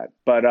know that.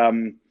 But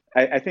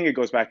I think it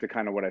goes back to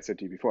kind of what I said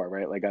to you before,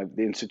 right? Like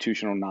the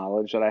institutional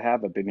knowledge that I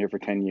have. I've been here for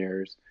 10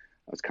 years.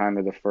 I was kind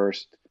of the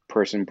first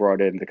person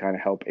brought in to kind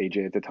of help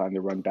AJ at the time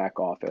to run back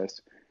office.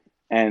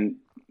 And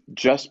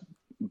just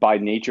by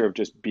nature of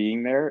just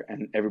being there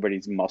and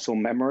everybody's muscle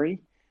memory,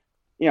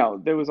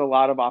 there was a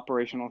lot of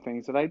operational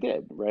things that I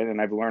did, right?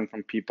 And I've learned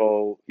from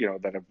people,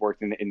 that have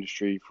worked in the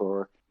industry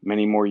for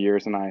many more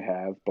years than I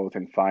have, both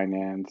in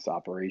finance,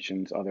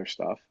 operations, other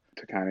stuff,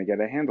 to kind of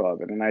get a handle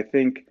of it. And I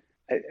think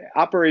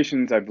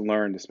operations, I've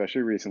learned,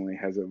 especially recently,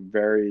 has a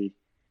very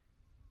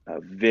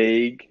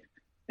vague,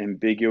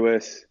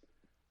 ambiguous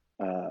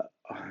uh,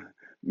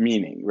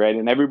 meaning, right?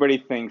 And everybody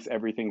thinks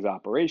everything's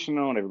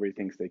operational and everybody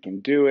thinks they can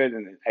do it.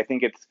 And I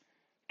think it's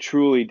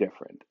truly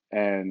different.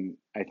 And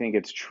I think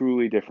it's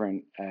truly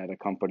different at a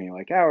company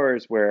like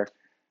ours where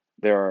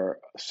there are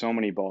so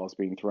many balls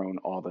being thrown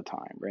all the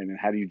time, right? And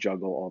how do you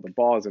juggle all the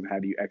balls and how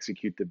do you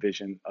execute the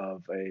vision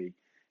of a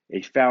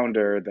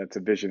founder that's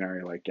a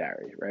visionary like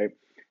Gary, right?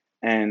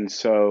 And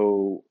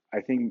so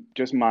I think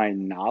just my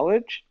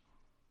knowledge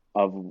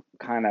of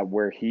kind of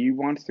where he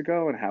wants to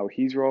go and how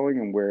he's rolling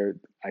and where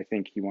I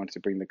think he wants to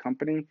bring the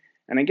company.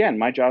 And again,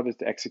 my job is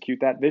to execute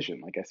that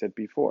vision, like I said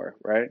before,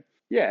 right?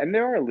 Yeah, and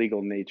there are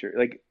legal nature.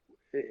 Like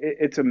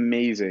it's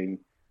amazing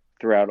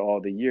throughout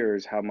all the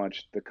years how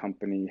much the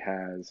company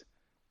has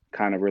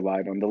kind of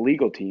relied on the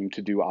legal team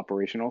to do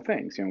operational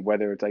things.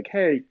 Whether it's like,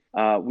 hey,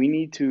 we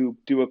need to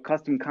do a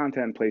custom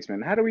content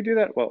placement. How do we do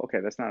that? Well, okay,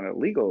 that's not a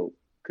legal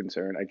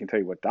concern. I can tell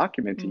you what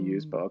document to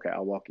use, but Mm. okay,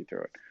 I'll walk you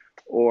through it.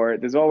 Or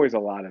there's always a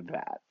lot of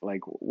that.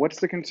 Like, what's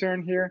the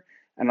concern here?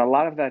 And a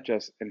lot of that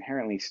just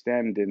inherently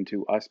stemmed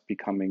into us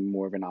becoming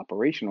more of an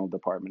operational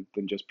department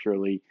than just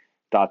purely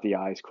dot the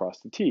I's, cross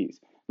the T's.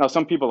 Now,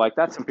 some people like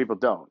that, some people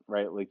don't,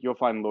 right? Like, you'll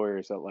find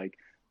lawyers that like,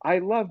 I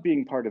love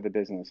being part of the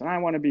business and I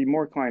want to be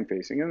more client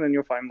facing. And then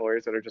you'll find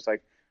lawyers that are just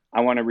like,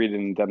 I want to read an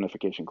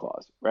indemnification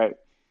clause, right?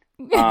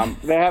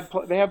 They have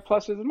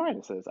pluses and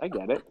minuses. I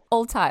get it.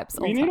 All types,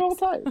 all We need all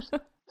types.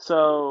 types.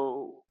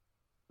 So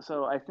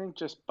so I think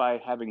just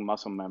by having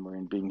muscle memory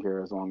and being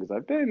here as long as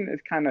I've been, it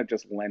kind of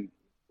just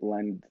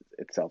lend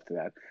itself to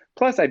that.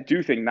 Plus, I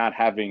do think not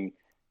having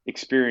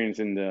experience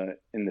in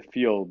the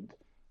field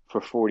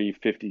for 40,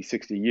 50,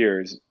 60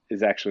 years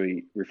is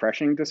actually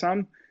refreshing to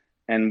some.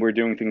 And we're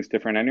doing things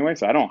different anyway,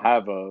 so I don't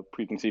have a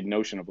preconceived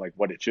notion of like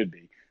what it should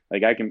be.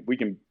 Like we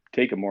can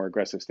take a more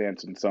aggressive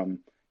stance in some,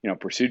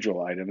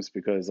 procedural items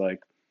because like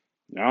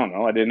I don't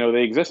know, I didn't know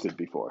they existed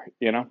before.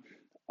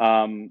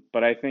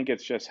 But I think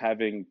it's just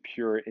having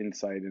pure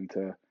insight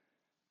into,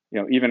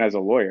 even as a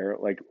lawyer,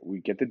 like we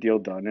get the deal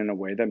done in a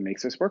way that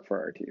makes us work for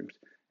our teams.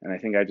 And I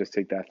think I just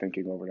take that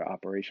thinking over to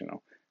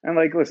operational. And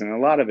like, listen, a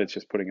lot of it's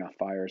just putting out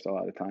fires a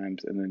lot of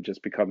times and then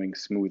just becoming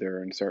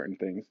smoother in certain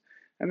things.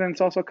 And then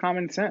it's also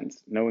common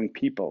sense, knowing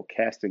people,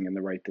 casting in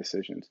the right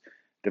decisions,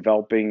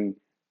 developing,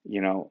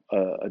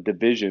 a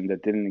division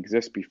that didn't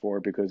exist before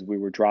because we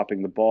were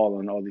dropping the ball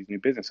on all these new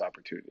business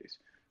opportunities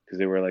because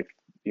they were like,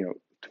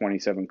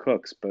 27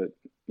 cooks, but,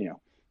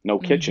 no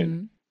kitchen.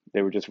 Mm-hmm.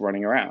 They were just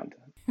running around.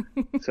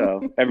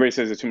 So everybody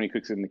says there's too many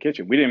cooks in the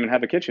kitchen. We didn't even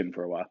have a kitchen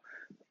for a while.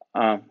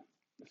 Um,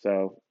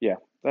 so yeah,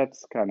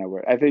 that's kind of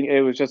where I think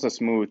it was just a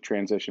smooth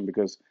transition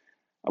because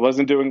I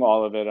wasn't doing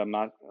all of it. I'm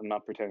not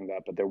pretending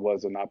that, but there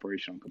was an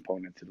operational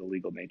component to the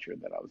legal nature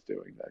that I was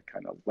doing that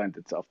kind of lent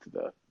itself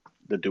to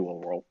the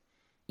dual role.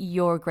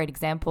 You're a great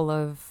example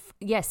of,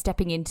 yeah,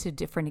 stepping into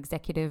different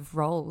executive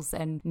roles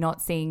and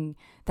not seeing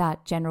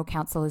that general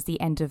counsel as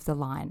the end of the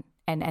line.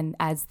 And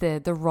as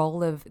the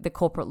role of the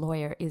corporate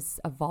lawyer is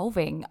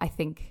evolving, I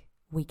think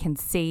we can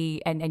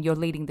see, and you're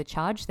leading the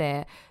charge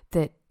there,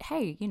 that,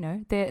 hey,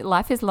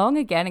 life is long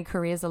again and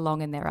careers are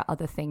long and there are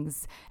other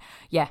things.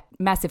 Yeah,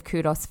 massive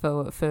kudos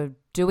for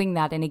doing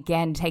that. And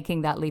again,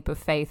 taking that leap of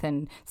faith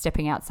and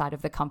stepping outside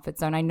of the comfort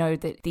zone. I know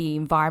that the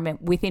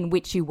environment within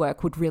which you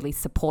work would really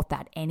support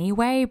that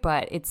anyway,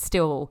 but it's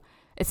still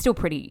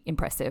pretty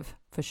impressive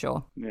for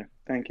sure. Yeah,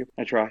 thank you.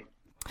 I try.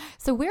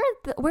 So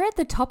we're at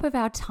the top of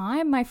our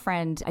time, my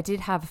friend. I did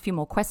have a few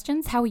more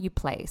questions. How are you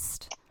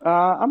placed?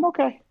 I'm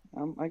okay.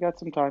 I got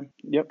some time.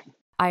 Yep.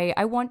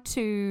 I want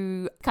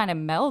to kind of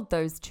meld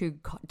those two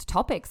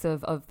topics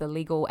of the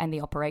legal and the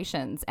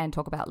operations and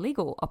talk about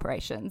legal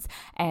operations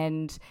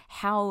and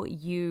how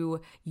you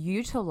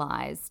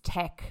utilize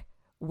tech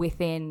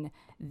within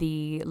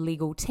the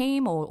legal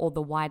team or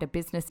the wider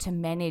business to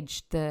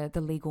manage the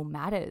legal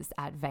matters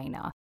at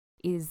Vayner.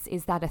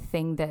 Is that a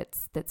thing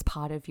that's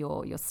part of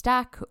your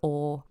stack,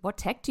 or what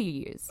tech do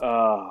you use?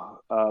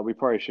 We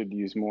probably should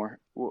use more.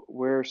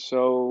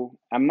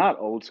 I'm not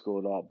old school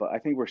at all, but I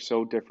think we're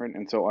so different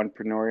and so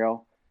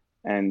entrepreneurial.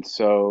 And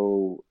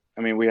so,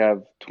 I mean, we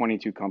have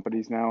 22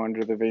 companies now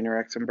under the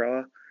VaynerX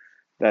umbrella.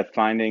 That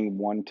finding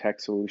one tech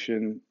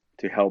solution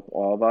to help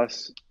all of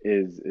us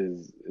is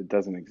it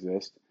doesn't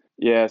exist.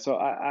 Yeah, so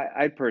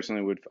I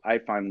personally I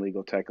find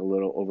legal tech a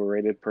little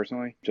overrated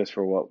personally, just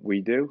for what we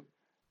do.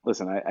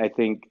 Listen, I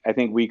think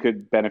we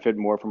could benefit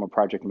more from a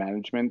project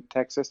management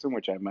tech system,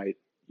 which I might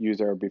use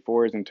our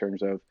befores in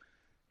terms of,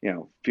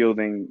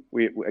 fielding.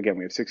 Again,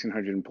 we have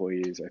 1,600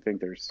 employees. I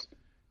think there's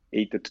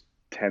 8 to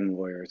 10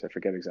 lawyers. I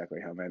forget exactly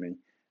how many.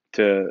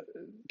 To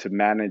to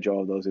manage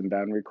all of those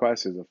inbound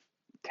requests is a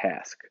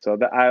task. So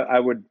that I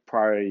would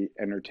probably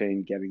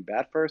entertain getting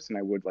that first, and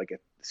I would like a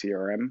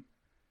CRM,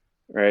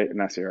 right?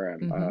 Not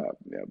CRM. Mm-hmm.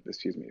 Yeah,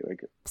 excuse me.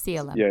 Like,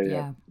 CLM, yeah,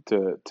 yeah,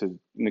 yeah. to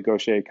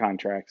negotiate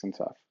contracts and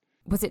stuff.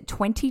 Was it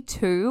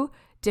 22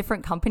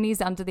 different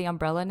companies under the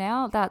umbrella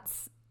now?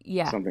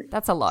 Yeah, Something,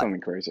 that's a lot.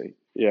 something crazy.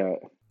 Yeah.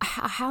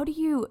 How do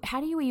you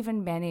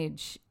even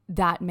manage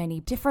that many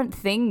different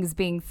things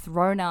being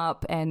thrown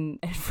up and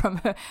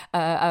from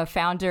a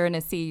founder and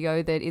a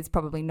CEO that is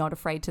probably not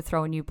afraid to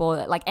throw a new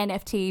ball, like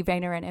NFT,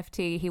 Vayner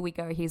NFT, here we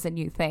go, here's a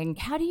new thing.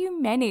 How do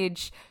you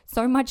manage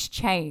so much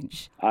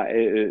change?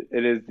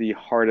 It is the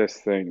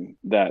hardest thing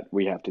that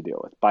we have to deal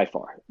with by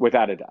far,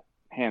 without a doubt,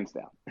 hands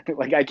down.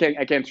 Like I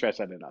can't stress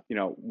that enough.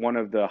 One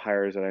of the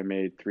hires that I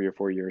made 3 or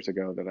 4 years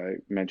ago that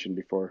I mentioned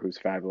before, who's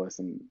fabulous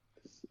and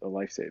is a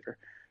lifesaver.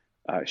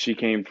 She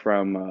came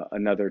from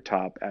another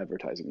top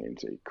advertising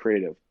agency,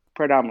 creative,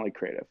 predominantly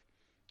creative,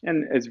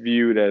 and is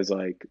viewed as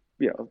like,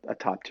 a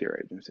top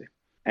tier agency.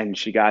 And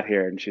she got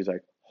here and she's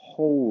like,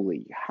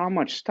 "Holy, how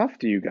much stuff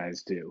do you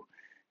guys do?"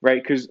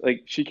 Right? Because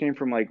like she came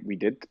from like we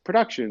did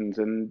productions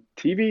and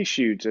TV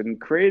shoots and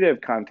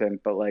creative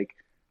content, but like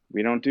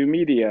we don't do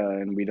media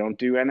and we don't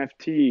do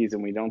NFTs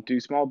and we don't do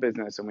small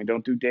business and we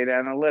don't do data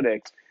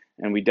analytics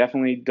and we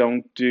definitely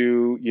don't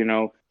do,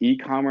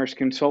 e-commerce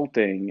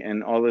consulting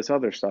and all this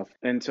other stuff.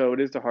 And so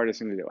it is the hardest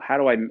thing to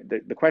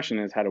do. The question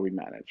is, how do we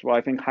manage? Well,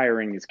 I think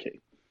hiring is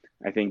key.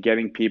 I think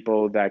getting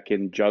people that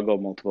can juggle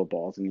multiple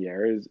balls in the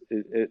air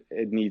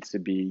it needs to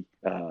be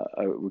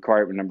a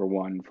requirement number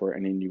one for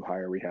any new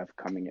hire we have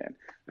coming in.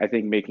 I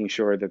think making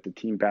sure that the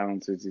team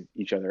balances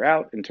each other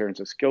out in terms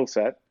of skill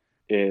set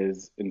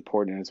is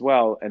important as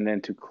well. And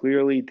then to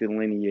clearly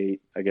delineate,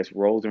 I guess,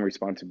 roles and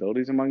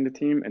responsibilities among the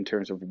team in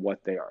terms of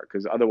what they are,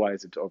 because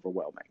otherwise it's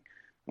overwhelming.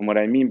 And what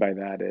I mean by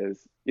that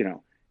is,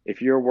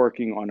 if you're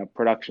working on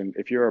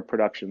if you're a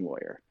production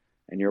lawyer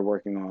and you're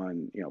working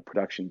on,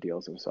 production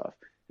deals and stuff,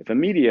 if a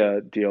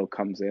media deal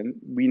comes in,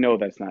 we know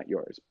that's not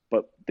yours,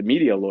 but the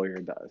media lawyer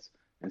does.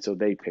 And so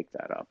they pick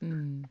that up.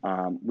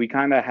 We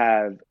kind of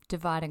have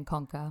Divide and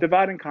conquer.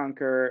 divide and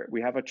conquer.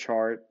 We have a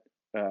chart.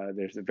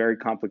 There's a very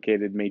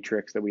complicated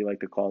matrix that we like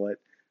to call it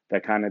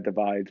that kind of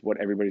divides what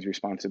everybody's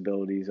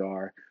responsibilities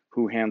are,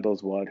 who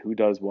handles what, who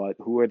does what,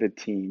 who are the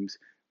teams.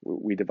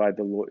 We divide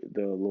the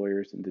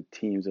lawyers into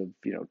teams of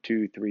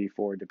 2, 3,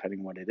 4,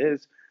 depending on what it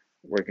is,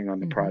 working on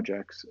the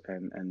projects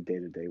and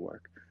day-to-day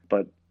work.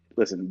 But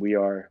listen,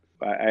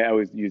 I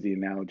always use the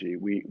analogy.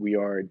 We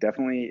are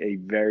definitely a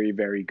very,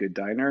 very good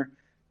diner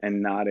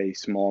and not a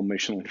small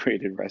Michelin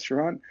rated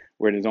restaurant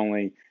where there's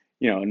only,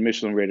 in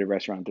Michelin rated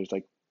restaurant, there's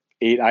like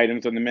 8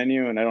 items on the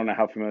menu. And I don't know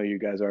how familiar you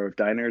guys are with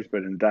diners,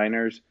 but in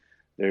diners,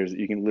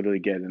 you can literally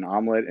get an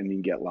omelet and you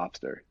can get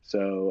lobster.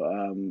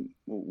 So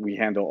we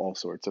handle all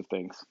sorts of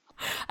things.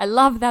 I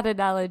love that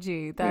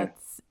analogy. Yeah.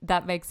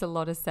 That makes a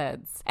lot of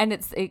sense. And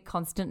it's a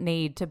constant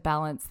need to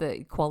balance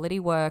the quality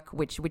work,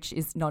 which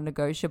is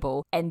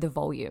non-negotiable, and the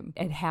volume,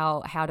 and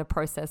how to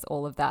process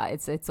all of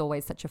that. It's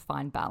always such a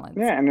fine balance.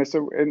 Yeah, and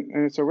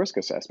it's a risk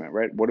assessment,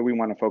 right? What do we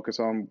want to focus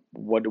on?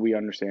 What do we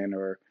understand,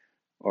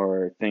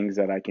 or things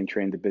that I can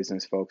train the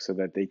business folks so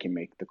that they can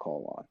make the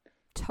call on.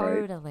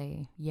 Totally.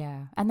 Right?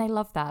 Yeah. And they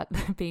love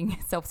that, being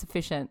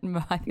self-sufficient,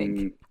 I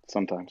think.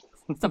 Sometimes.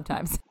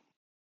 Sometimes.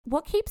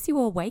 What keeps you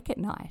awake at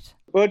night?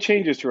 Well, it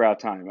changes throughout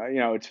time.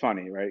 It's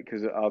funny, right?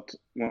 Because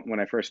when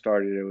I first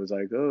started, it was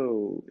like,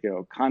 oh,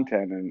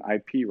 content and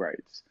IP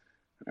rights,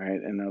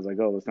 right? And I was like,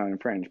 oh, let's not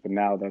infringe. But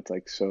now that's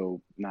like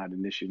so not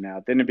an issue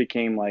now. Then it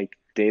became like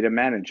data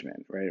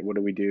management, right? What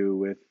do we do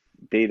with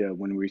data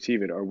when we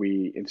receive it? Are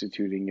we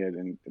instituting it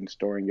and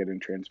storing it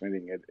and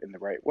transmitting it in the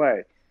right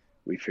way?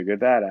 We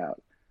figured that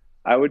out.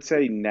 I would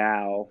say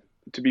now,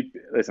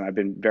 listen, I've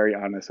been very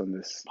honest on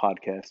this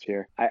podcast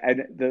here.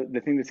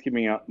 The thing that's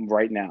keeping me up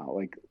right now,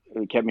 like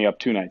it kept me up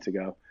 2 nights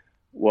ago,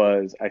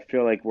 was I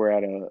feel like we're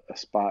at a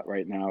spot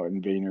right now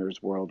in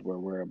Vayner's world where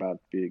we're about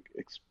to be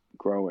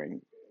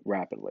growing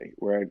rapidly.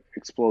 We're at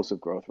explosive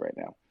growth right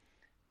now.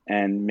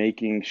 And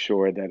making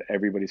sure that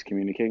everybody's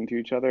communicating to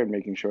each other and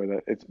making sure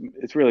that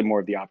it's really more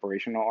of the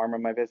operational arm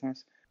of my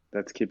business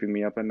that's keeping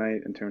me up at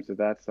night in terms of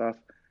that stuff.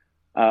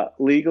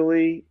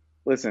 Legally,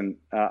 listen,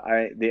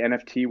 the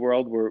NFT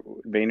world,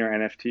 Vayner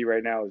NFT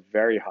right now is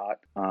very hot.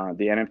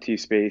 The NFT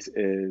space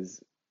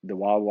is the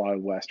wild,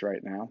 wild west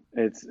right now.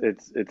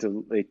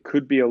 It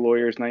could be a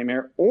lawyer's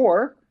nightmare,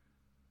 or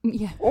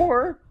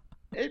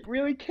it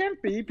really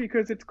can't be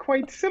because it's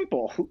quite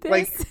simple.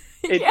 Like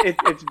This, yeah.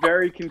 it's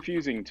very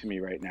confusing to me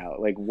right now,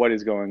 like what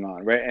is going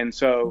on, right? And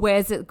so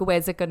Where's it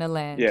gonna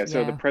land? yeah, so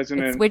the Yeah. It's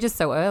president, we're just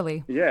so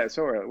early. yeah,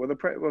 so well,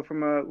 well,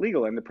 from a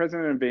legal end, the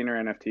president of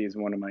Vayner NFT is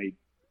one of my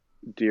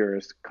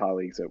dearest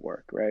colleagues at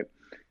work, right?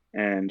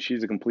 And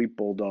she's a complete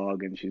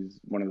bulldog, and she's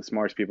one of the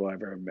smartest people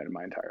I've ever met in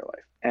my entire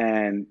life.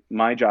 And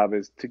my job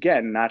is to,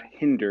 again, not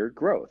hinder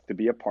growth, to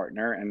be a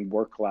partner and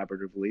work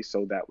collaboratively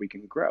so that we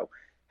can grow.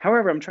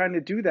 However, I'm trying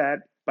to do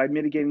that by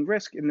mitigating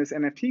risk in this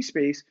NFT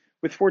space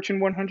with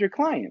Fortune 100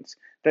 clients.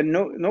 That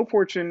no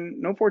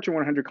Fortune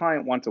 100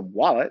 client wants a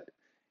wallet.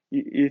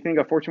 You think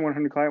a Fortune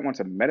 100 client wants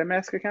a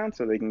MetaMask account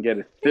so they can get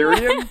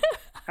Ethereum?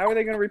 How are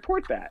they going to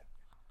report that?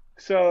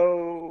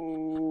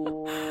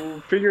 So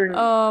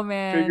Oh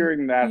man.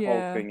 figuring that whole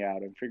Yeah. thing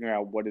out and figuring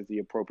out what is the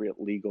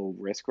appropriate legal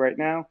risk right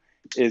now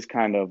is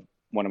kind of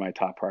one of my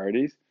top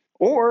priorities.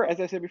 Or, as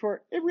I said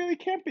before, it really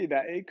can't be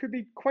that. It could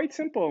be quite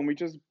simple, and we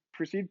just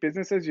proceed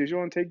business as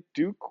usual and take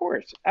due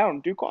caution. I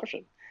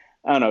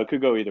don't know. It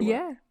could go either way.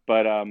 Yeah.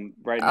 But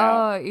right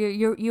now, Oh,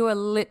 you are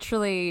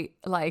literally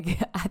like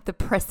at the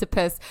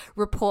precipice.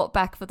 Report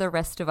back for the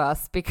rest of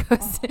us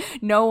because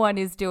no one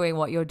is doing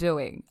what you're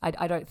doing.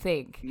 I don't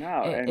think.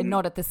 no, And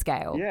not at the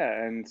scale.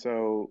 yeah, and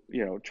so,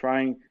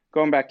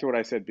 going back to what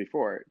I said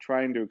before,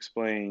 trying to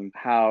explain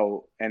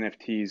how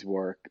NFTs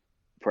work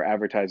for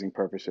advertising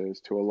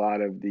purposes to a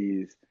lot of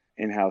these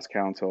in-house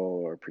counsel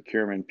or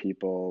procurement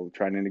people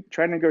trying to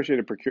negotiate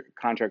a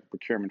contract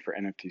procurement for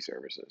NFT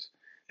services.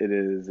 It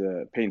is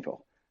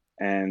painful,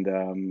 and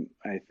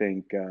I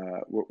think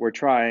we're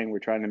trying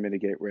to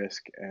mitigate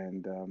risk,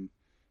 and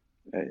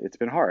it's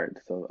been hard.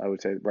 So I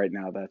would say right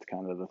now that's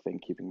kind of the thing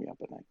keeping me up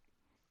at night.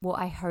 Well,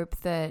 I hope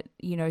that,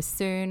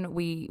 soon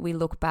we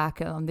look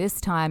back on this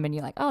time and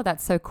you're like, oh,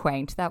 that's so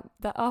quaint.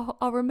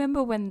 I'll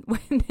remember when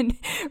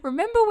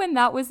remember when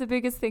that was the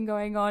biggest thing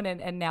going on,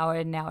 and now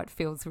it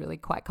feels really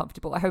quite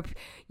comfortable. I hope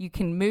you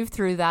can move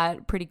through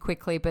that pretty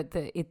quickly, but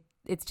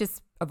it's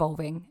just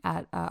evolving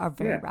at a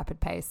very rapid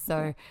pace.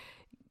 So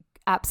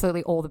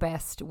absolutely all the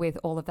best with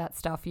all of that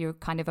stuff. You're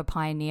kind of a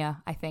pioneer,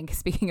 I think,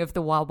 speaking of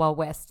the Wild Wild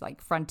West,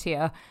 like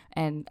frontier,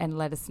 and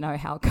let us know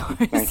how it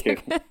goes. Thank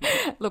you.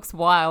 Looks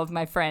wild,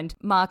 my friend.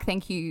 Mark,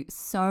 thank you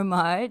so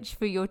much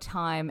for your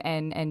time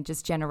and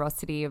just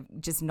generosity of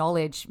just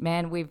knowledge.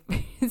 Man, we've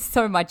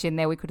so much in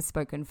there. We could have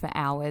spoken for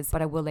hours,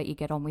 but I will let you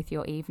get on with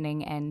your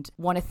evening, and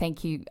want to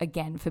thank you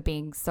again for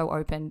being so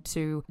open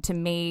to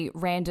me,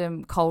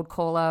 random cold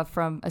caller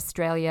from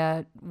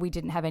Australia. We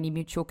didn't have any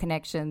mutual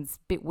connections.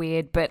 Bit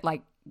weird, but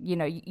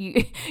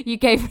you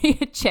gave me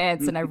a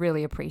chance, and I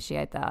really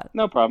appreciate that.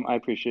 No problem. I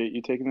appreciate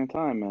you taking the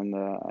time, and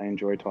I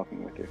enjoy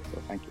talking with you.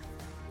 So thank you.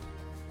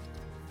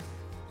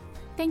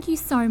 Thank you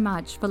so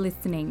much for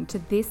listening to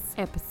this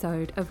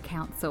episode of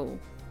Counsel.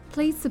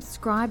 Please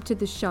subscribe to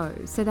the show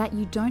so that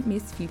you don't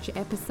miss future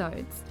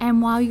episodes.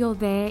 And while you're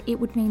there, it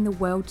would mean the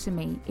world to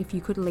me if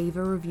you could leave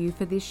a review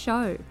for this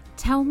show.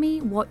 Tell me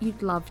what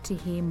you'd love to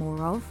hear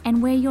more of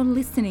and where you're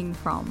listening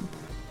from.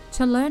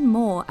 To learn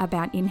more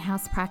about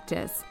in-house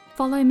practice,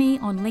 follow me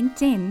on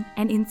LinkedIn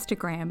and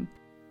Instagram.